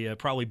going to be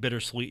probably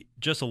bittersweet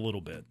just a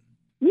little bit.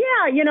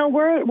 Yeah,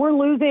 we're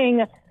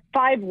losing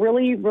 5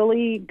 really,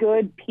 really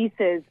good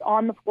pieces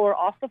on the floor,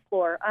 off the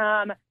floor.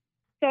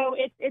 So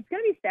it's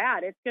going to be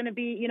sad. It's going to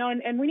be,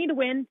 and we need to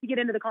win to get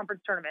into the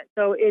conference tournament.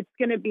 So it's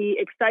going to be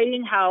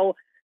exciting how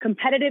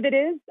competitive it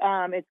is.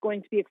 It's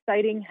going to be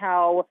exciting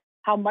how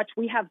much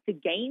we have to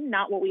gain,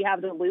 not what we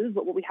have to lose,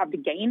 but what we have to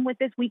gain with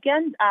this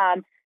weekend.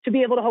 To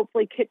be able to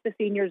hopefully kick the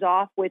seniors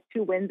off with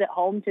 2 wins at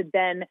home to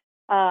then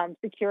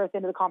secure us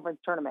into the conference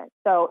tournament.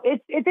 So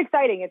it's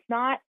exciting. It's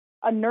not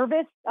a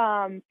nervous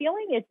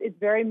feeling. It's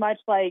very much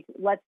like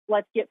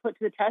let's get put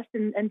to the test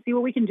and see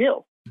what we can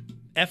do.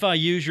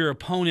 FIU's your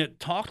opponent.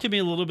 Talk to me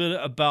a little bit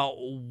about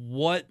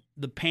what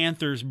the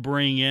Panthers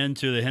bring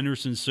into the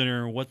Henderson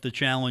Center, what the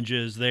challenge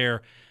is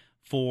there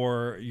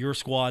for your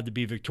squad to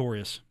be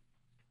victorious.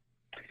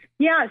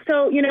 Yeah,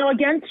 so,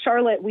 against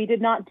Charlotte, we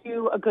did not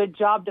do a good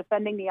job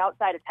defending the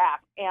outside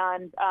attack,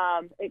 and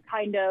it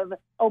kind of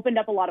opened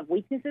up a lot of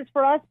weaknesses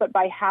for us, but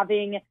by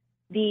having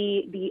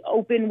the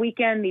open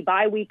weekend, the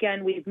bye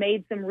weekend, we've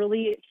made some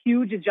really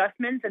huge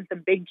adjustments and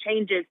some big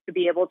changes to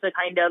be able to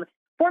kind of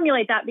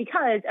formulate that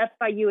because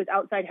FIU is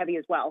outside heavy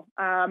as well.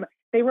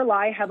 They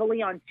rely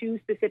heavily on 2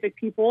 specific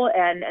people,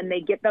 and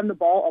they get them the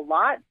ball a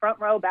lot, front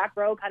row, back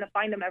row, kind of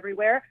find them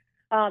everywhere.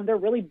 They're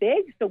really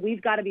big, so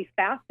we've got to be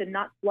fast and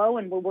not slow,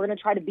 and we're going to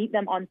try to beat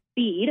them on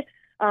speed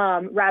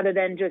rather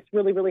than just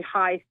really, really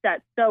high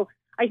sets. So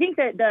I think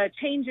that the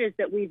changes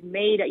that we've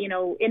made,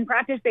 in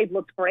practice, they've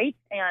looked great,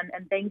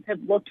 and things have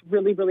looked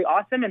really, really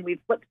awesome, and we've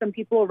flipped some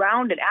people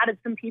around and added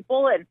some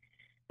people, and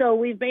so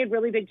we've made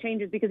really big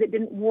changes because it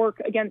didn't work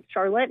against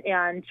Charlotte,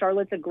 and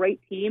Charlotte's a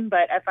great team,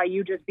 but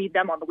FIU just beat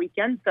them on the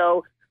weekend,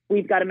 so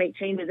we've got to make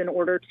changes in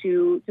order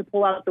to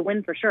pull out the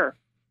win for sure.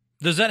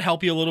 Does that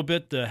help you a little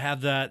bit to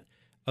have that?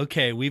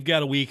 Okay, we've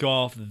got a week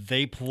off.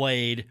 They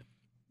played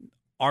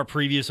our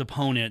previous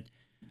opponent.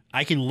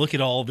 I can look at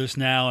all of this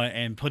now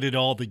and put it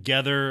all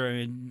together.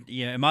 And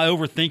am I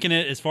overthinking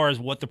it as far as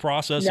what the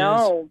process is?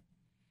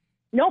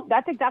 Nope,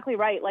 that's exactly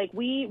right. Like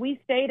we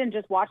stayed and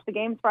just watched the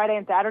games Friday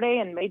and Saturday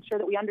and made sure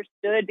that we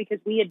understood because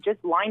we had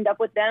just lined up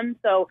with them.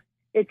 So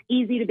it's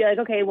easy to be like,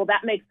 okay, well,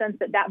 that makes sense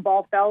that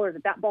ball fell or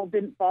that ball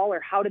didn't fall, or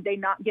how did they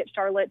not get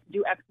Charlotte to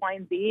do X, Y,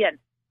 and Z?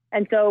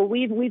 And so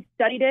we've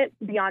studied it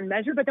beyond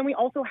measure, but then we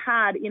also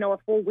had, a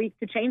full week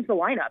to change the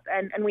lineup.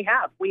 And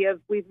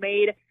we've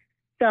made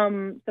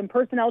some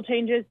personnel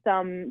changes,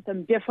 some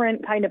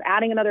different kind of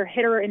adding another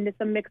hitter into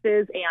some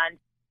mixes. And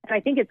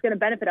I think it's going to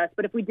benefit us.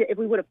 But if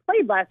we would have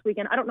played last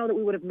weekend, I don't know that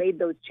we would have made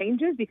those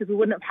changes because we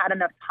wouldn't have had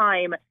enough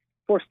time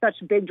for such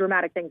big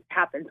dramatic things to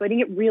happen. So I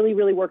think it really,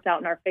 really worked out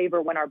in our favor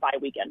when our bye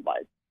weekend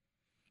was.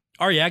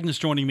 Ari Agnes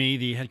joining me,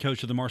 the head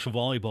coach of the Marshall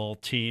volleyball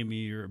team.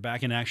 You're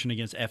back in action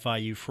against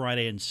FIU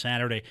Friday and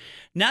Saturday.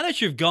 Now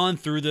that you've gone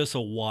through this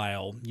a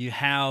while, you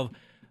have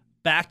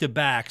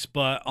back-to-backs,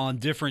 but on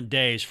different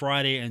days,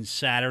 Friday and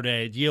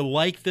Saturday. Do you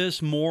like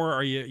this more?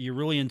 Are you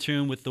really in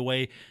tune with the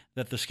way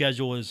that the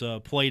schedule is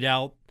played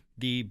out,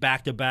 the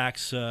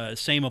back-to-backs,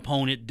 same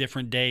opponent,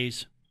 different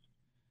days?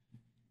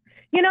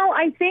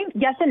 I think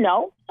yes and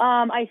no.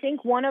 I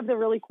think one of the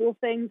really cool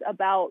things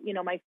about,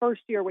 my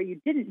first year where you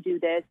didn't do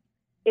this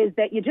is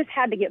that you just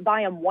had to get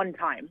by them one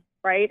time,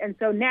 right? And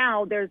so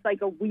now there's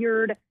like a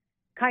weird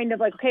kind of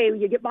like, okay,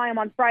 you get by them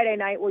on Friday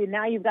night. Well,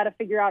 now you've got to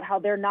figure out how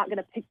they're not going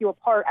to pick you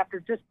apart after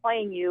just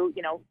playing you,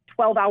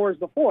 12 hours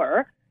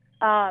before.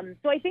 So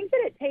I think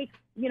that it takes,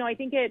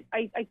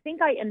 I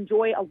think I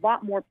enjoy a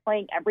lot more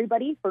playing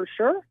everybody for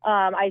sure.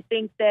 I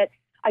think that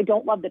I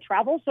don't love the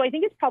travel. So I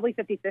think it's probably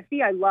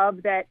 50-50. I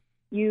love that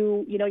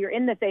you're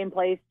in the same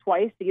place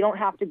twice, so you don't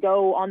have to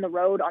go on the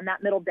road on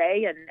that middle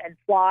day and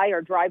fly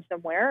or drive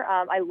somewhere.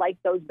 I like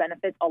those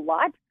benefits a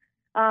lot.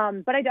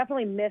 But I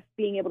definitely miss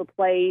being able to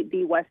play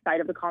the west side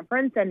of the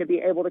conference and to be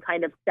able to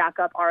kind of stack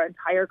up our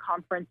entire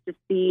conference to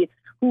see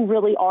who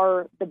really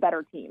are the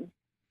better teams.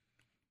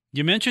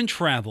 You mentioned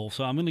travel,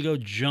 so I'm going to go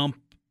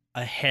jump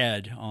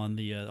ahead on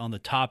the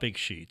topic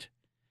sheet.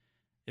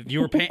 If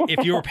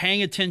you were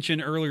paying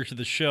attention earlier to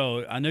the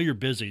show, I know you're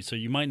busy, so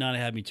you might not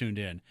have me tuned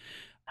in.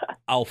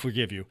 I'll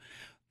forgive you.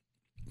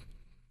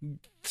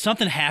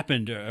 Something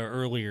happened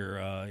earlier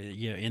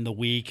in the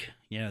week.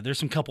 There's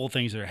some couple of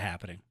things that are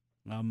happening.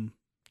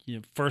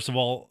 First of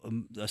all,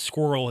 a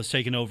squirrel has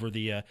taken over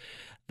the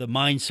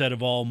mindset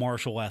of all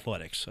Marshall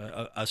athletics.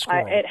 A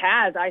squirrel. It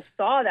has. I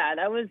saw that.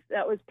 That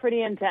was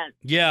pretty intense.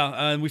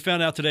 Yeah, and we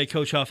found out today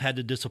Coach Huff had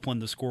to discipline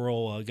the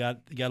squirrel. Got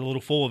a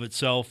little full of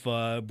itself.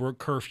 Broke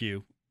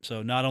curfew,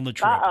 so not on the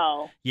trip.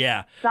 Uh-oh.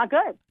 Yeah, it's not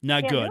good.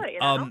 Not good.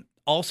 It,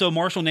 Also,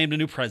 Marshall named a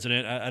new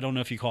president. I don't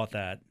know if you caught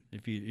that.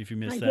 If you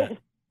missed that.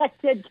 I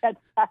did catch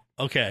that.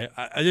 Okay.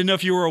 I didn't know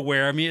if you were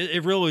aware. I mean,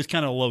 it really was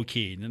kind of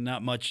low-key, and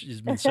not much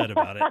has been said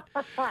about it.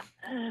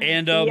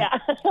 And,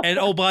 and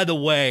oh, by the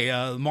way,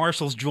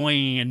 Marshall's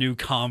joining a new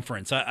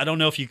conference. I don't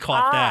know if you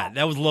caught that.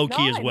 That was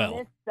low-key as well. I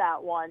missed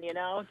that one,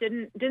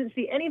 Didn't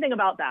see anything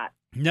about that.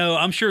 No,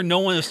 I'm sure no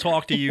one has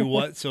talked to you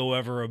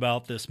whatsoever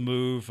about this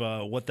move,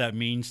 what that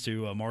means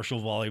to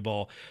Marshall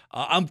volleyball.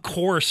 Of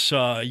course,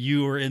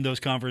 you were in those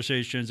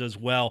conversations as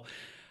well.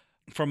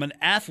 From an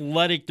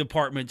athletic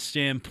department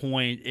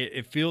standpoint,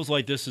 it feels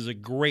like this is a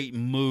great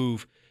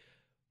move.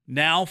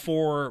 Now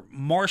for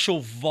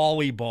Marshall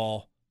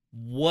volleyball,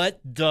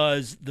 what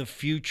does the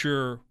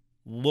future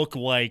look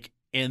like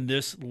in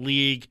this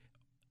league?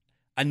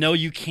 I know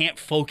you can't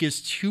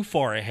focus too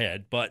far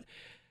ahead, but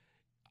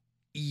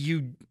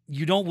you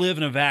don't live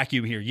in a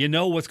vacuum here. You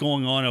know what's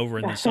going on over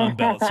in the Sun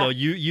Belt, so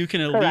you can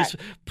at least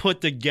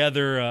put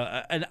together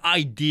an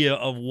idea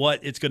of what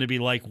it's going to be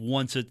like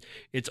once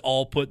it's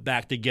all put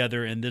back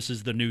together, and this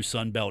is the new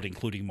Sun Belt,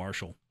 including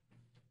Marshall.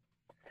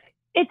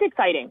 It's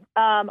exciting.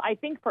 I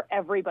think for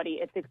everybody,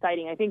 it's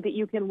exciting. I think that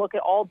you can look at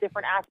all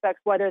different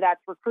aspects, whether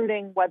that's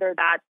recruiting, whether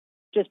that's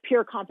just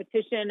pure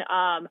competition.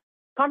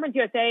 Conference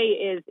USA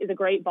is a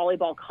great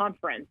volleyball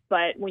conference,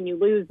 but when you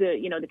lose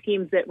the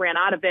teams that ran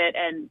out of it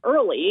and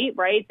early,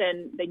 right,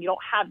 then you don't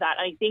have that.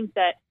 And I think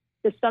that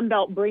the Sun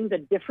Belt brings a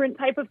different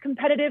type of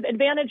competitive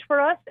advantage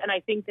for us, and I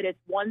think that it's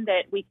one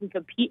that we can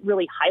compete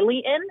really highly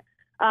in.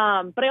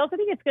 But I also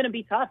think it's going to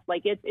be tough.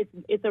 Like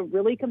it's a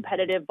really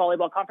competitive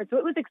volleyball conference. So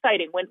it was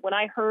exciting when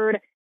I heard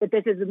that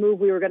this is the move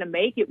we were going to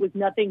make. It was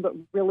nothing but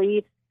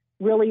really,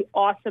 really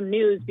awesome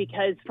news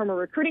because from a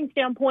recruiting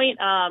standpoint,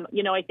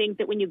 I think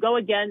that when you go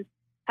against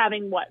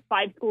having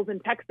 5 schools in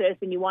Texas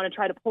and you want to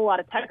try to pull out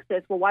of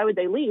Texas, well, why would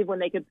they leave when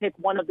they could pick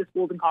one of the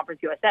schools in Conference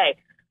USA?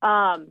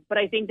 But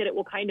I think that it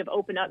will kind of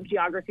open up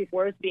geography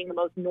for us, being the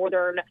most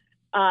northern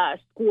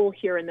school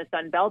here in the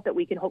Sun Belt, that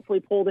we can hopefully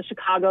pull the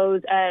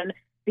Chicagos and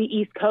the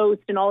East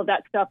Coast and all of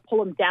that stuff,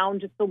 pull them down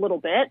just a little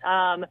bit.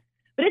 But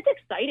it's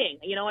exciting.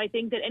 I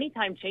think that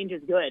anytime change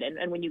is good.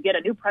 And when you get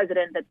a new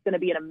president, that's going to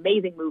be an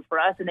amazing move for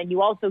us. And then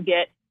you also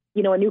get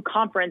a new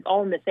conference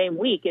all in the same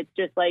week. It's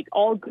just like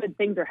all good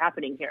things are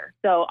happening here.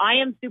 So I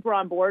am super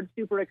on board,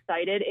 super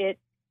excited.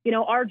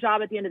 Our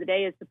job at the end of the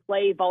day is to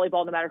play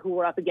volleyball no matter who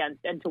we're up against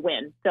and to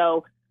win.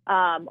 So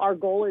our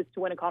goal is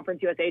to win a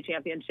Conference USA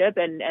championship.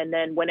 And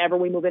then whenever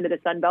we move into the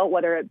Sun Belt,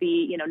 whether it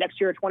be,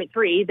 next year or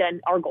 23, then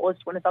our goal is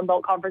to win a Sun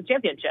Belt Conference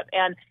championship.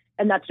 And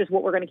that's just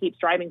what we're going to keep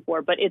striving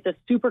for. But it's a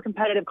super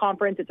competitive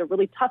conference. It's a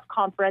really tough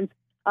conference.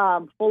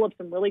 full of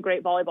some really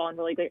great volleyball and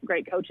really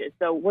great coaches.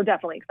 So we're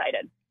definitely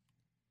excited.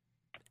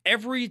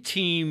 Every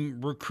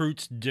team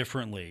recruits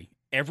differently.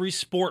 Every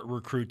sport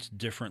recruits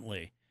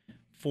differently.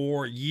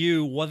 For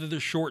you, what are the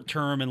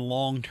short-term and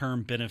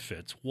long-term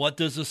benefits? What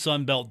does the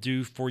Sun Belt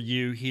do for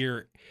you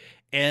here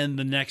in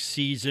the next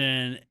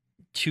season,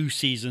 2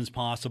 seasons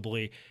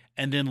possibly?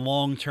 And then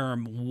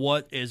long-term,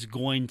 what is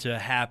going to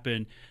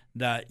happen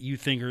that you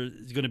think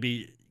is going to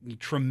be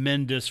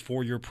tremendous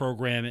for your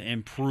program and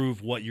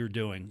improve what you're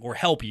doing or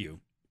help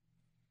you?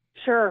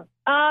 Sure.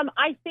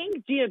 I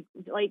think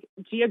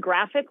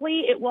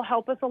geographically, it will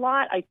help us a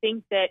lot. I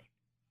think that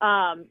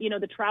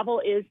the travel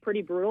is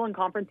pretty brutal in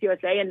Conference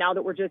USA. And now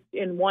that we're just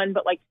in one,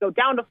 but to go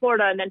down to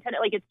Florida and then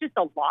it's just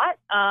a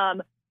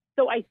lot.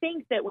 So I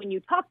think that when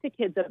you talk to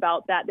kids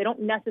about that, they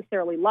don't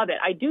necessarily love it.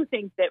 I do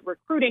think that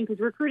because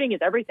recruiting is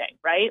everything,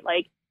 right?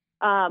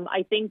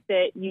 I think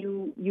that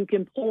you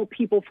can pull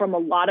people from a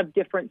lot of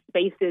different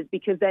spaces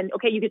because then,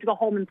 you get to go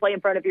home and play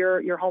in front of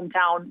your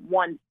hometown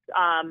once,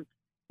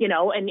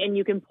 and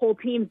you can pull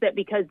teams that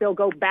because they'll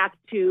go back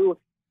to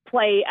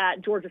play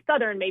at Georgia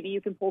Southern, maybe you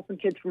can pull some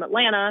kids from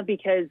Atlanta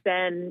because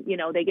then,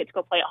 they get to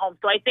go play at home.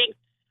 So I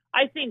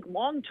think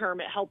long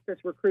term it helps us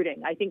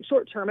recruiting. I think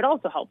short term it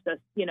also helps us,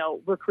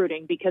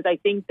 recruiting because I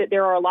think that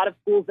there are a lot of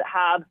schools that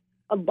have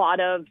a lot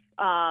of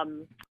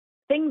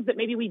things that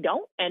maybe we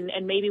don't,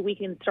 and maybe we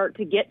can start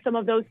to get some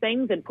of those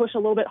things and push a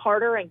little bit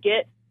harder and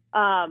get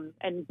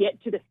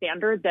to the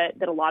standard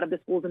that a lot of the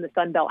schools in the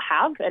Sun Belt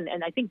have.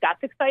 And I think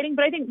that's exciting.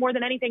 But I think more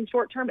than anything,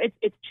 short term,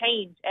 it's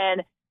change.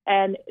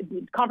 And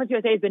Conference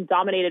USA has been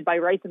dominated by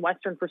Rice and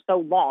Western for so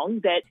long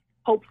that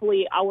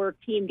hopefully our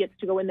team gets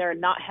to go in there and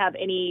not have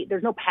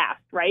there's no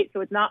past, right?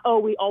 So it's not,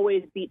 we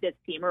always beat this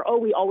team or,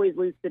 we always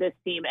lose to this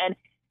team.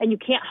 And you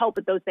can't help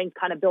but those things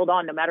kind of build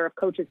on no matter if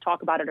coaches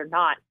talk about it or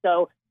not.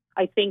 So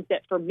I think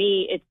that for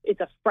me, it's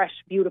a fresh,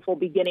 beautiful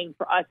beginning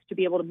for us to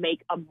be able to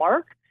make a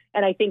mark.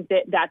 And I think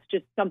that that's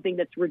just something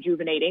that's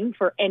rejuvenating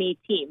for any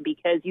team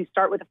because you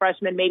start with a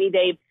freshman, maybe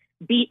they've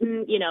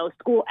beaten,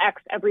 school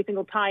X every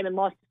single time and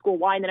lost to school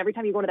Y. And then every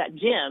time you go to that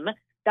gym,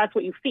 that's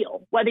what you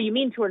feel, whether you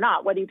mean to or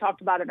not, whether you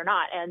talked about it or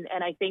not. And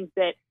I think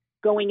that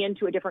going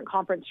into a different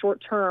conference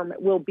short term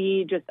will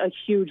be just a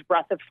huge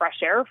breath of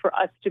fresh air for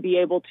us to be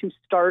able to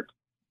start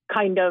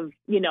kind of,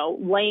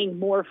 laying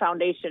more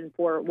foundation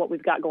for what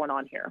we've got going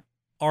on here.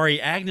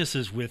 Ari, Agnes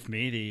is with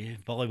me, the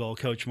volleyball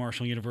coach,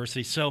 Marshall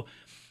University. So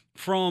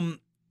from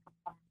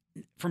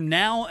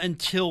now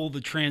until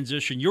the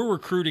transition, you're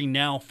recruiting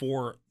now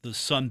for the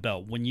Sun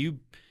Belt. When you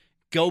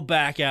go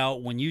back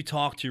out, when you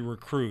talk to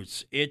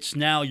recruits, it's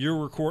now you're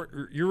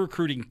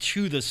recruiting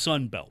to the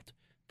Sun Belt.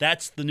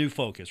 That's the new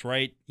focus,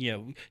 right?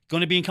 Going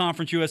to be in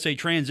Conference USA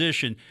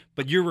transition,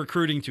 but you're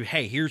recruiting to,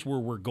 hey, here's where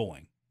we're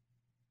going.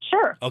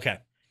 Sure. Okay.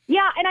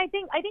 Yeah, and I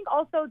think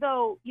also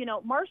though,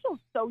 Marshall's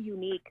so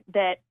unique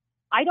that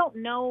I don't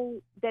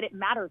know that it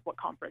matters what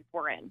conference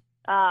we're in.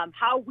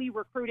 How we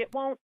recruit, it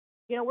won't.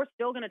 We're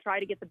still going to try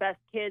to get the best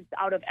kids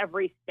out of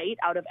every state,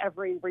 out of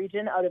every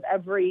region, out of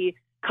every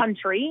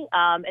country,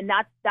 and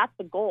that's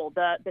the goal.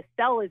 The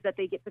sell is that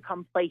they get to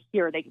come play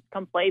here. They get to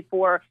come play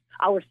for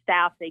our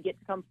staff. They get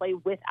to come play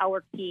with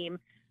our team.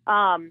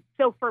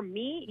 So for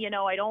me,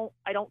 I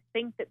don't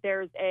think that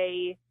there's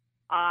I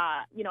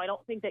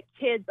don't think that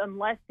kids,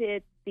 unless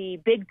it's the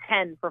Big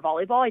Ten for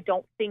volleyball, I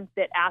don't think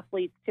that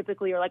athletes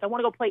typically are like, I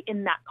want to go play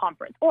in that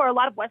conference. Or a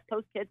lot of West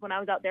Coast kids, when I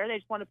was out there, they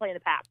just want to play in the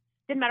Pac.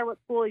 Didn't matter what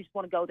school, you just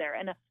want to go there.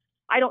 And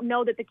I don't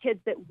know that the kids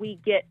that we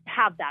get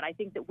have that. I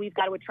think that we've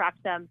got to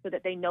attract them so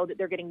that they know that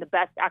they're getting the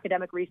best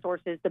academic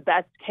resources, the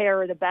best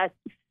care, the best,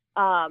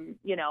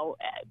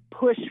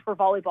 push for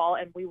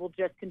volleyball. And we will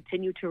just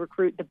continue to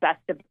recruit the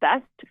best of the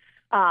best.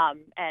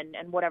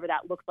 And whatever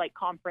that looks like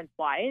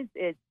conference-wise,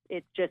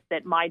 it's just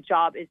that my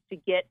job is to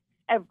get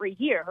every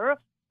year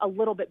a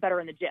little bit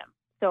better in the gym.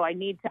 So I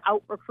need to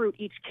out-recruit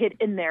each kid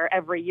in there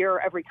every year,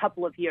 every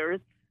couple of years,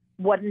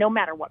 no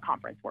matter what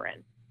conference we're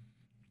in.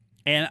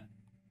 And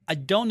I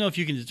don't know if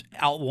you can just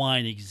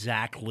outline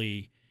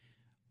exactly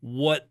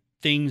what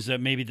things that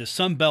maybe the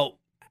Sun Belt,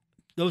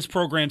 those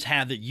programs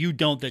have that you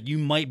don't, that you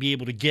might be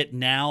able to get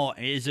now.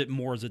 Is it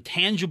more as a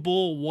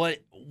tangible? What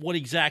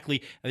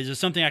exactly is it?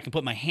 Something I can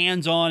put my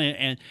hands on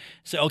and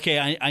say,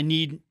 okay, I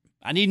need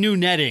new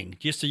netting,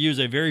 just to use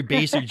a very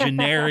basic,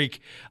 generic,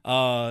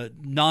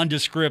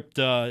 nondescript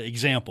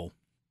example.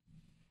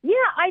 Yeah,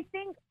 I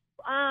think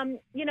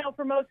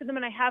for most of them,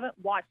 and I haven't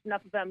watched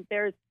enough of them,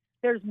 there's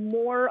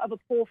more of a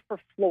pull for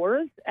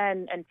floors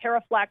and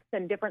TerraFlex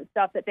and different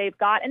stuff that they've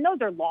got, and those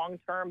are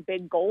long-term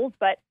big goals.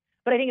 But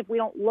I think if we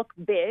don't look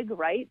big,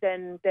 right,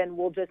 then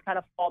we'll just kind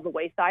of fall the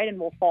wayside and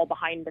we'll fall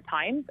behind the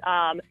times.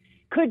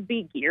 Could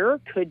be gear,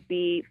 could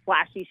be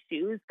flashy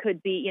shoes,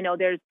 could be,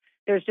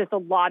 there's just a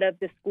lot of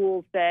the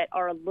schools that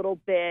are a little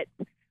bit,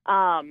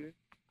 I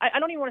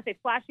don't even want to say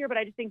flashier, but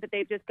I just think that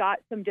they've just got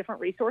some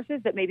different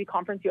resources that maybe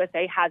Conference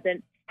USA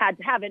hasn't had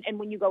to have. And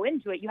when you go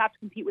into it, you have to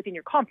compete within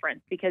your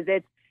conference because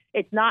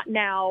it's not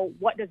now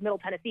what does Middle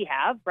Tennessee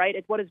have, right?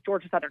 It's what does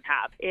Georgia Southern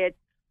have? It's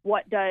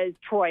what does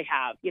Troy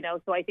have?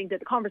 So I think that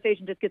the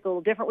conversation just gets a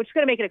little different, which is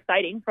going to make it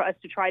exciting for us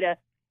to try to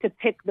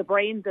pick the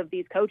brains of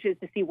these coaches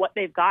to see what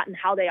they've got and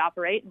how they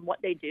operate and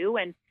what they do,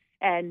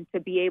 and to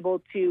be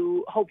able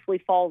to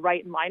hopefully fall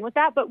right in line with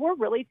that. But we're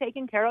really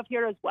taken care of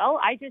here as well.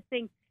 I just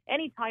think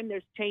anytime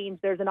there's change,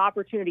 there's an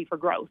opportunity for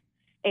growth.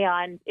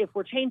 And if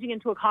we're changing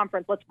into a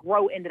conference, let's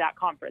grow into that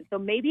conference. So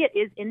maybe it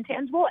is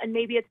intangible and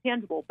maybe it's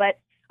tangible, but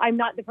I'm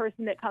not the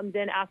person that comes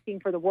in asking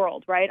for the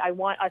world, right? I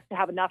want us to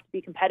have enough to be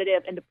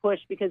competitive and to push,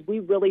 because we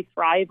really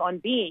thrive on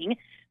being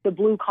the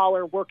blue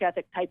collar work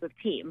ethic type of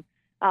team.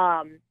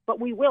 But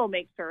we will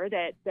make sure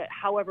that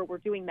however we're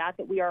doing that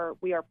we are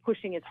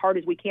pushing as hard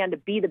as we can to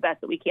be the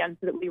best that we can,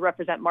 so that we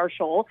represent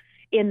Marshall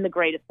in the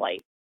greatest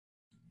light.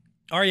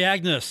 Ari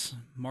Agnes,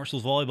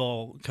 Marshall's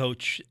volleyball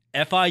coach.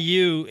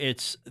 FIU,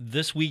 it's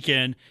this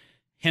weekend.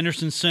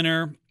 Henderson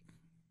Center.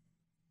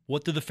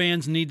 What do the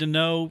fans need to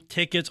know?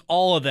 Tickets,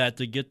 all of that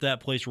to get that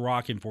place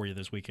rocking for you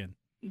this weekend.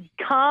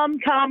 Come,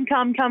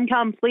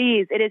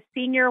 please. It is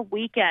senior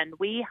weekend.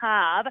 We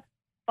have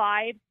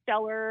 5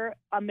 stellar,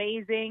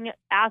 amazing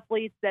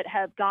athletes that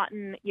have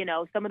gotten,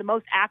 some of the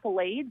most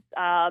accolades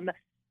and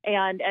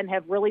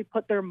have really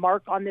put their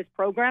mark on this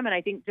program. And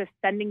I think just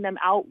sending them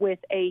out with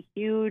a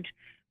huge,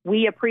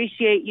 we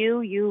appreciate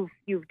you.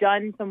 You've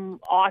done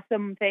some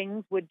awesome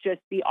things would just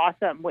be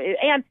awesome.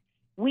 And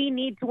we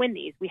need to win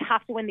these. We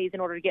have to win these in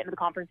order to get into the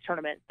conference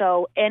tournament.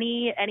 So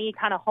any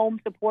kind of home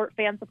support,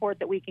 fan support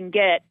that we can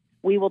get,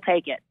 we will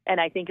take it. And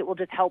I think it will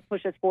just help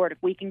push us forward. If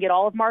we can get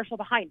all of Marshall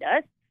behind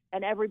us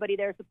and everybody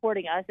there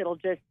supporting us, it'll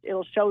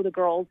show the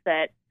girls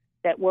that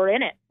we're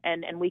in it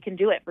and we can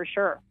do it for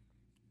sure.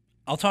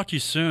 I'll talk to you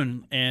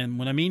soon, and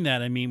when I mean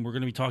that, I mean we're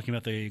going to be talking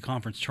about the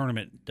conference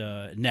tournament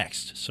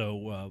next.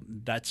 So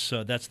that's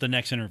the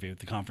next interview,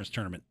 the conference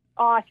tournament.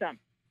 Awesome.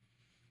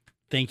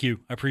 Thank you.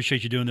 I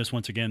appreciate you doing this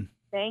once again.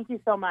 Thank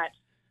you so much.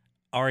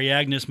 Ari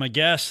Agnes, my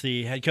guest,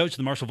 the head coach of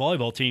the Marshall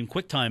volleyball team.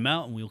 Quick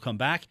timeout, and we'll come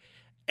back,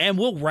 and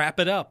we'll wrap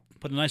it up.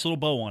 Put a nice little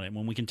bow on it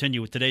when we continue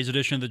with today's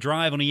edition of The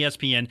Drive on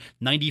ESPN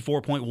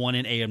 94.1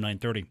 and AM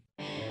 930.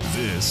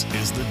 This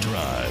is The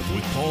Drive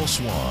with Paul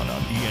Swan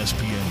on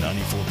ESPN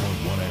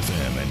 94.1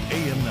 FM and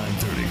AM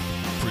 930.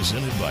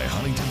 Presented by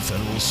Huntington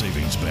Federal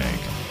Savings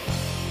Bank.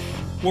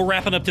 We're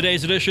wrapping up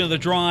today's edition of The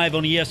Drive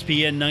on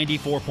ESPN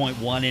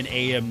 94.1 and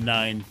AM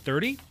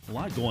 930. A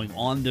lot going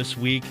on this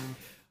week.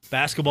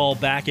 Basketball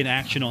back in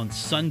action on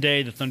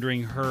Sunday. The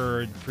Thundering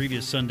Herd,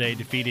 previous Sunday,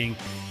 defeating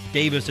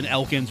Davis and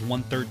Elkins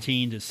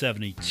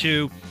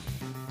 113-72.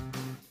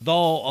 With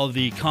all of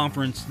the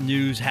conference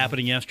news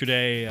happening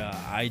yesterday,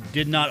 I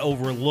did not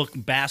overlook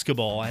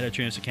basketball. I had a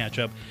chance to catch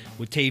up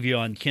with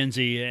Tavion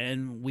Kinsey,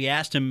 and we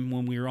asked him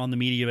when we were on the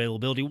media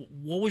availability,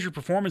 what was your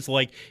performance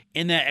like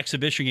in that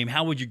exhibition game?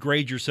 How would you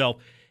grade yourself?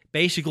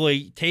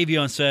 Basically,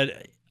 Tavion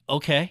said,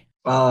 okay.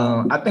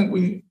 I think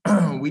we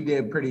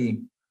did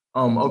pretty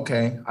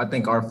okay. I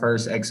think our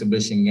first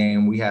exhibition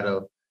game,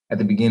 at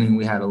the beginning,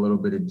 we had a little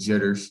bit of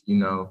jitters.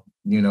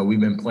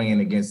 We've been playing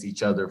against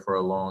each other for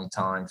a long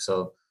time,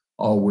 so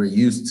all we're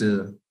used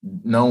to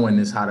knowing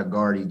is how to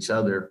guard each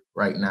other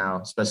right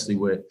now, especially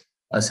with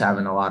us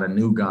having a lot of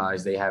new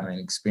guys. They haven't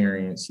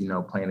experienced,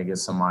 playing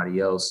against somebody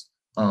else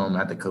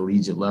at the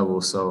collegiate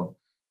level. So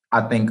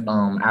I think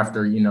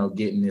after,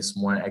 getting this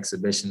one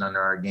exhibition under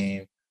our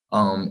game,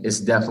 it's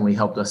definitely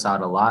helped us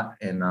out a lot.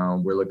 And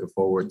we're looking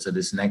forward to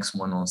this next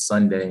one on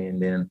Sunday. And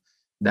then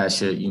that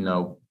should,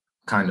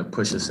 kind of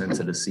push us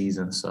into the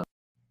season. So.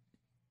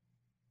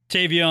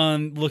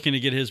 Tavion looking to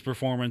get his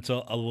performance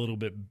a little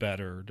bit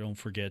better. Don't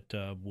forget,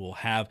 we'll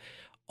have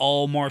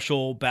all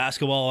Marshall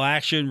basketball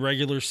action,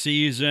 regular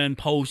season,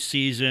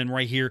 postseason,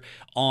 right here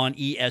on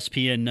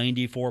ESPN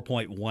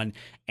 94.1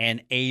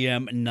 and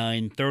AM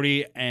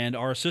 930, and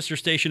our sister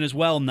station as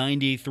well,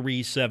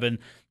 93.7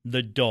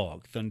 The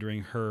Dog.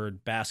 Thundering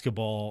Herd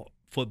basketball,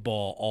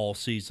 football all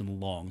season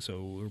long.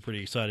 So we're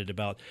pretty excited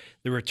about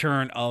the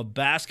return of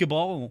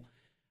basketball.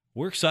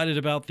 We're excited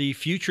about the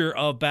future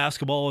of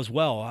basketball as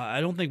well.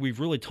 I don't think we've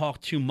really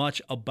talked too much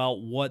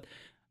about what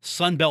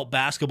Sunbelt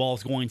basketball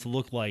is going to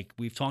look like.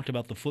 We've talked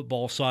about the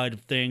football side of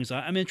things.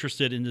 I'm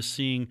interested in just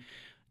seeing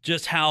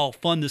just how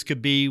fun this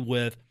could be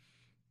with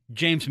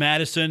James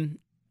Madison,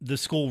 the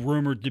school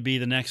rumored to be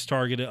the next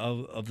target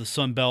of the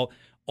Sunbelt.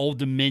 Old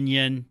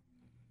Dominion,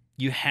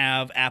 you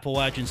have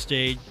Appalachian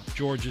State,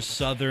 Georgia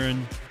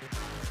Southern,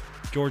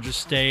 Georgia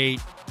State,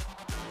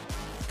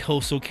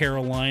 Coastal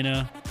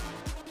Carolina.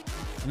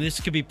 I mean,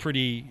 this could be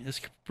pretty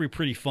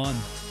fun,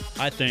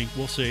 I think.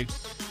 We'll see.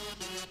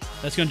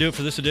 That's going to do it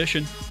for this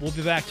edition. We'll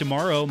be back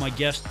tomorrow. My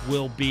guest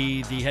will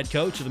be the head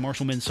coach of the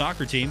Marshall men's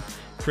soccer team,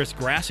 Chris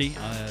Grassi,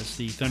 as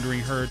the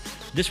Thundering Herd.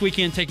 This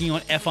weekend taking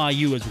on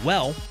FIU as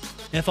well.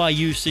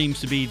 FIU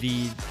seems to be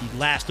the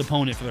last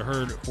opponent for the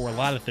Herd for a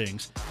lot of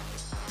things.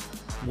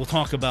 We'll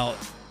talk about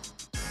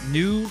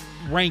new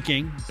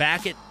ranking,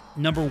 back at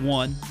number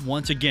 1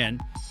 once again.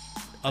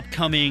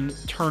 Upcoming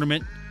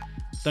tournament.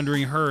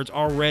 Thundering Herd's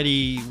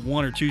already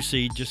 1 or 2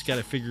 seed. Just got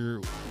to figure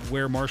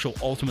where Marshall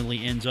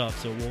ultimately ends up.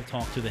 So we'll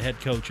talk to the head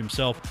coach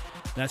himself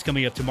That's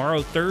coming up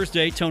tomorrow.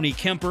 Thursday, Tony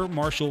Kemper,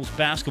 Marshall's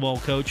basketball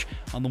coach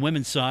on the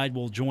women's side,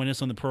 will join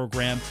us on the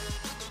program.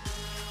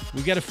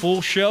 We've got a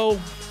full show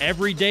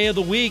every day of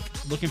the week.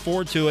 Looking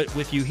forward to it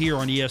with you here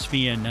on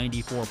ESPN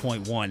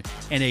 94.1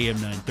 and AM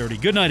 930.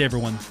 Good night,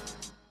 everyone.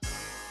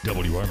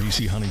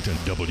 WRBC Huntington,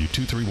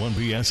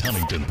 W231BS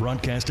Huntington,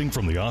 broadcasting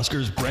from the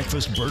Oscars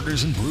Breakfast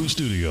Burgers and Brew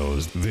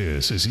Studios.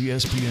 This is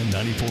ESPN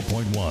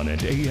 94.1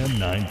 and AM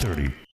 930.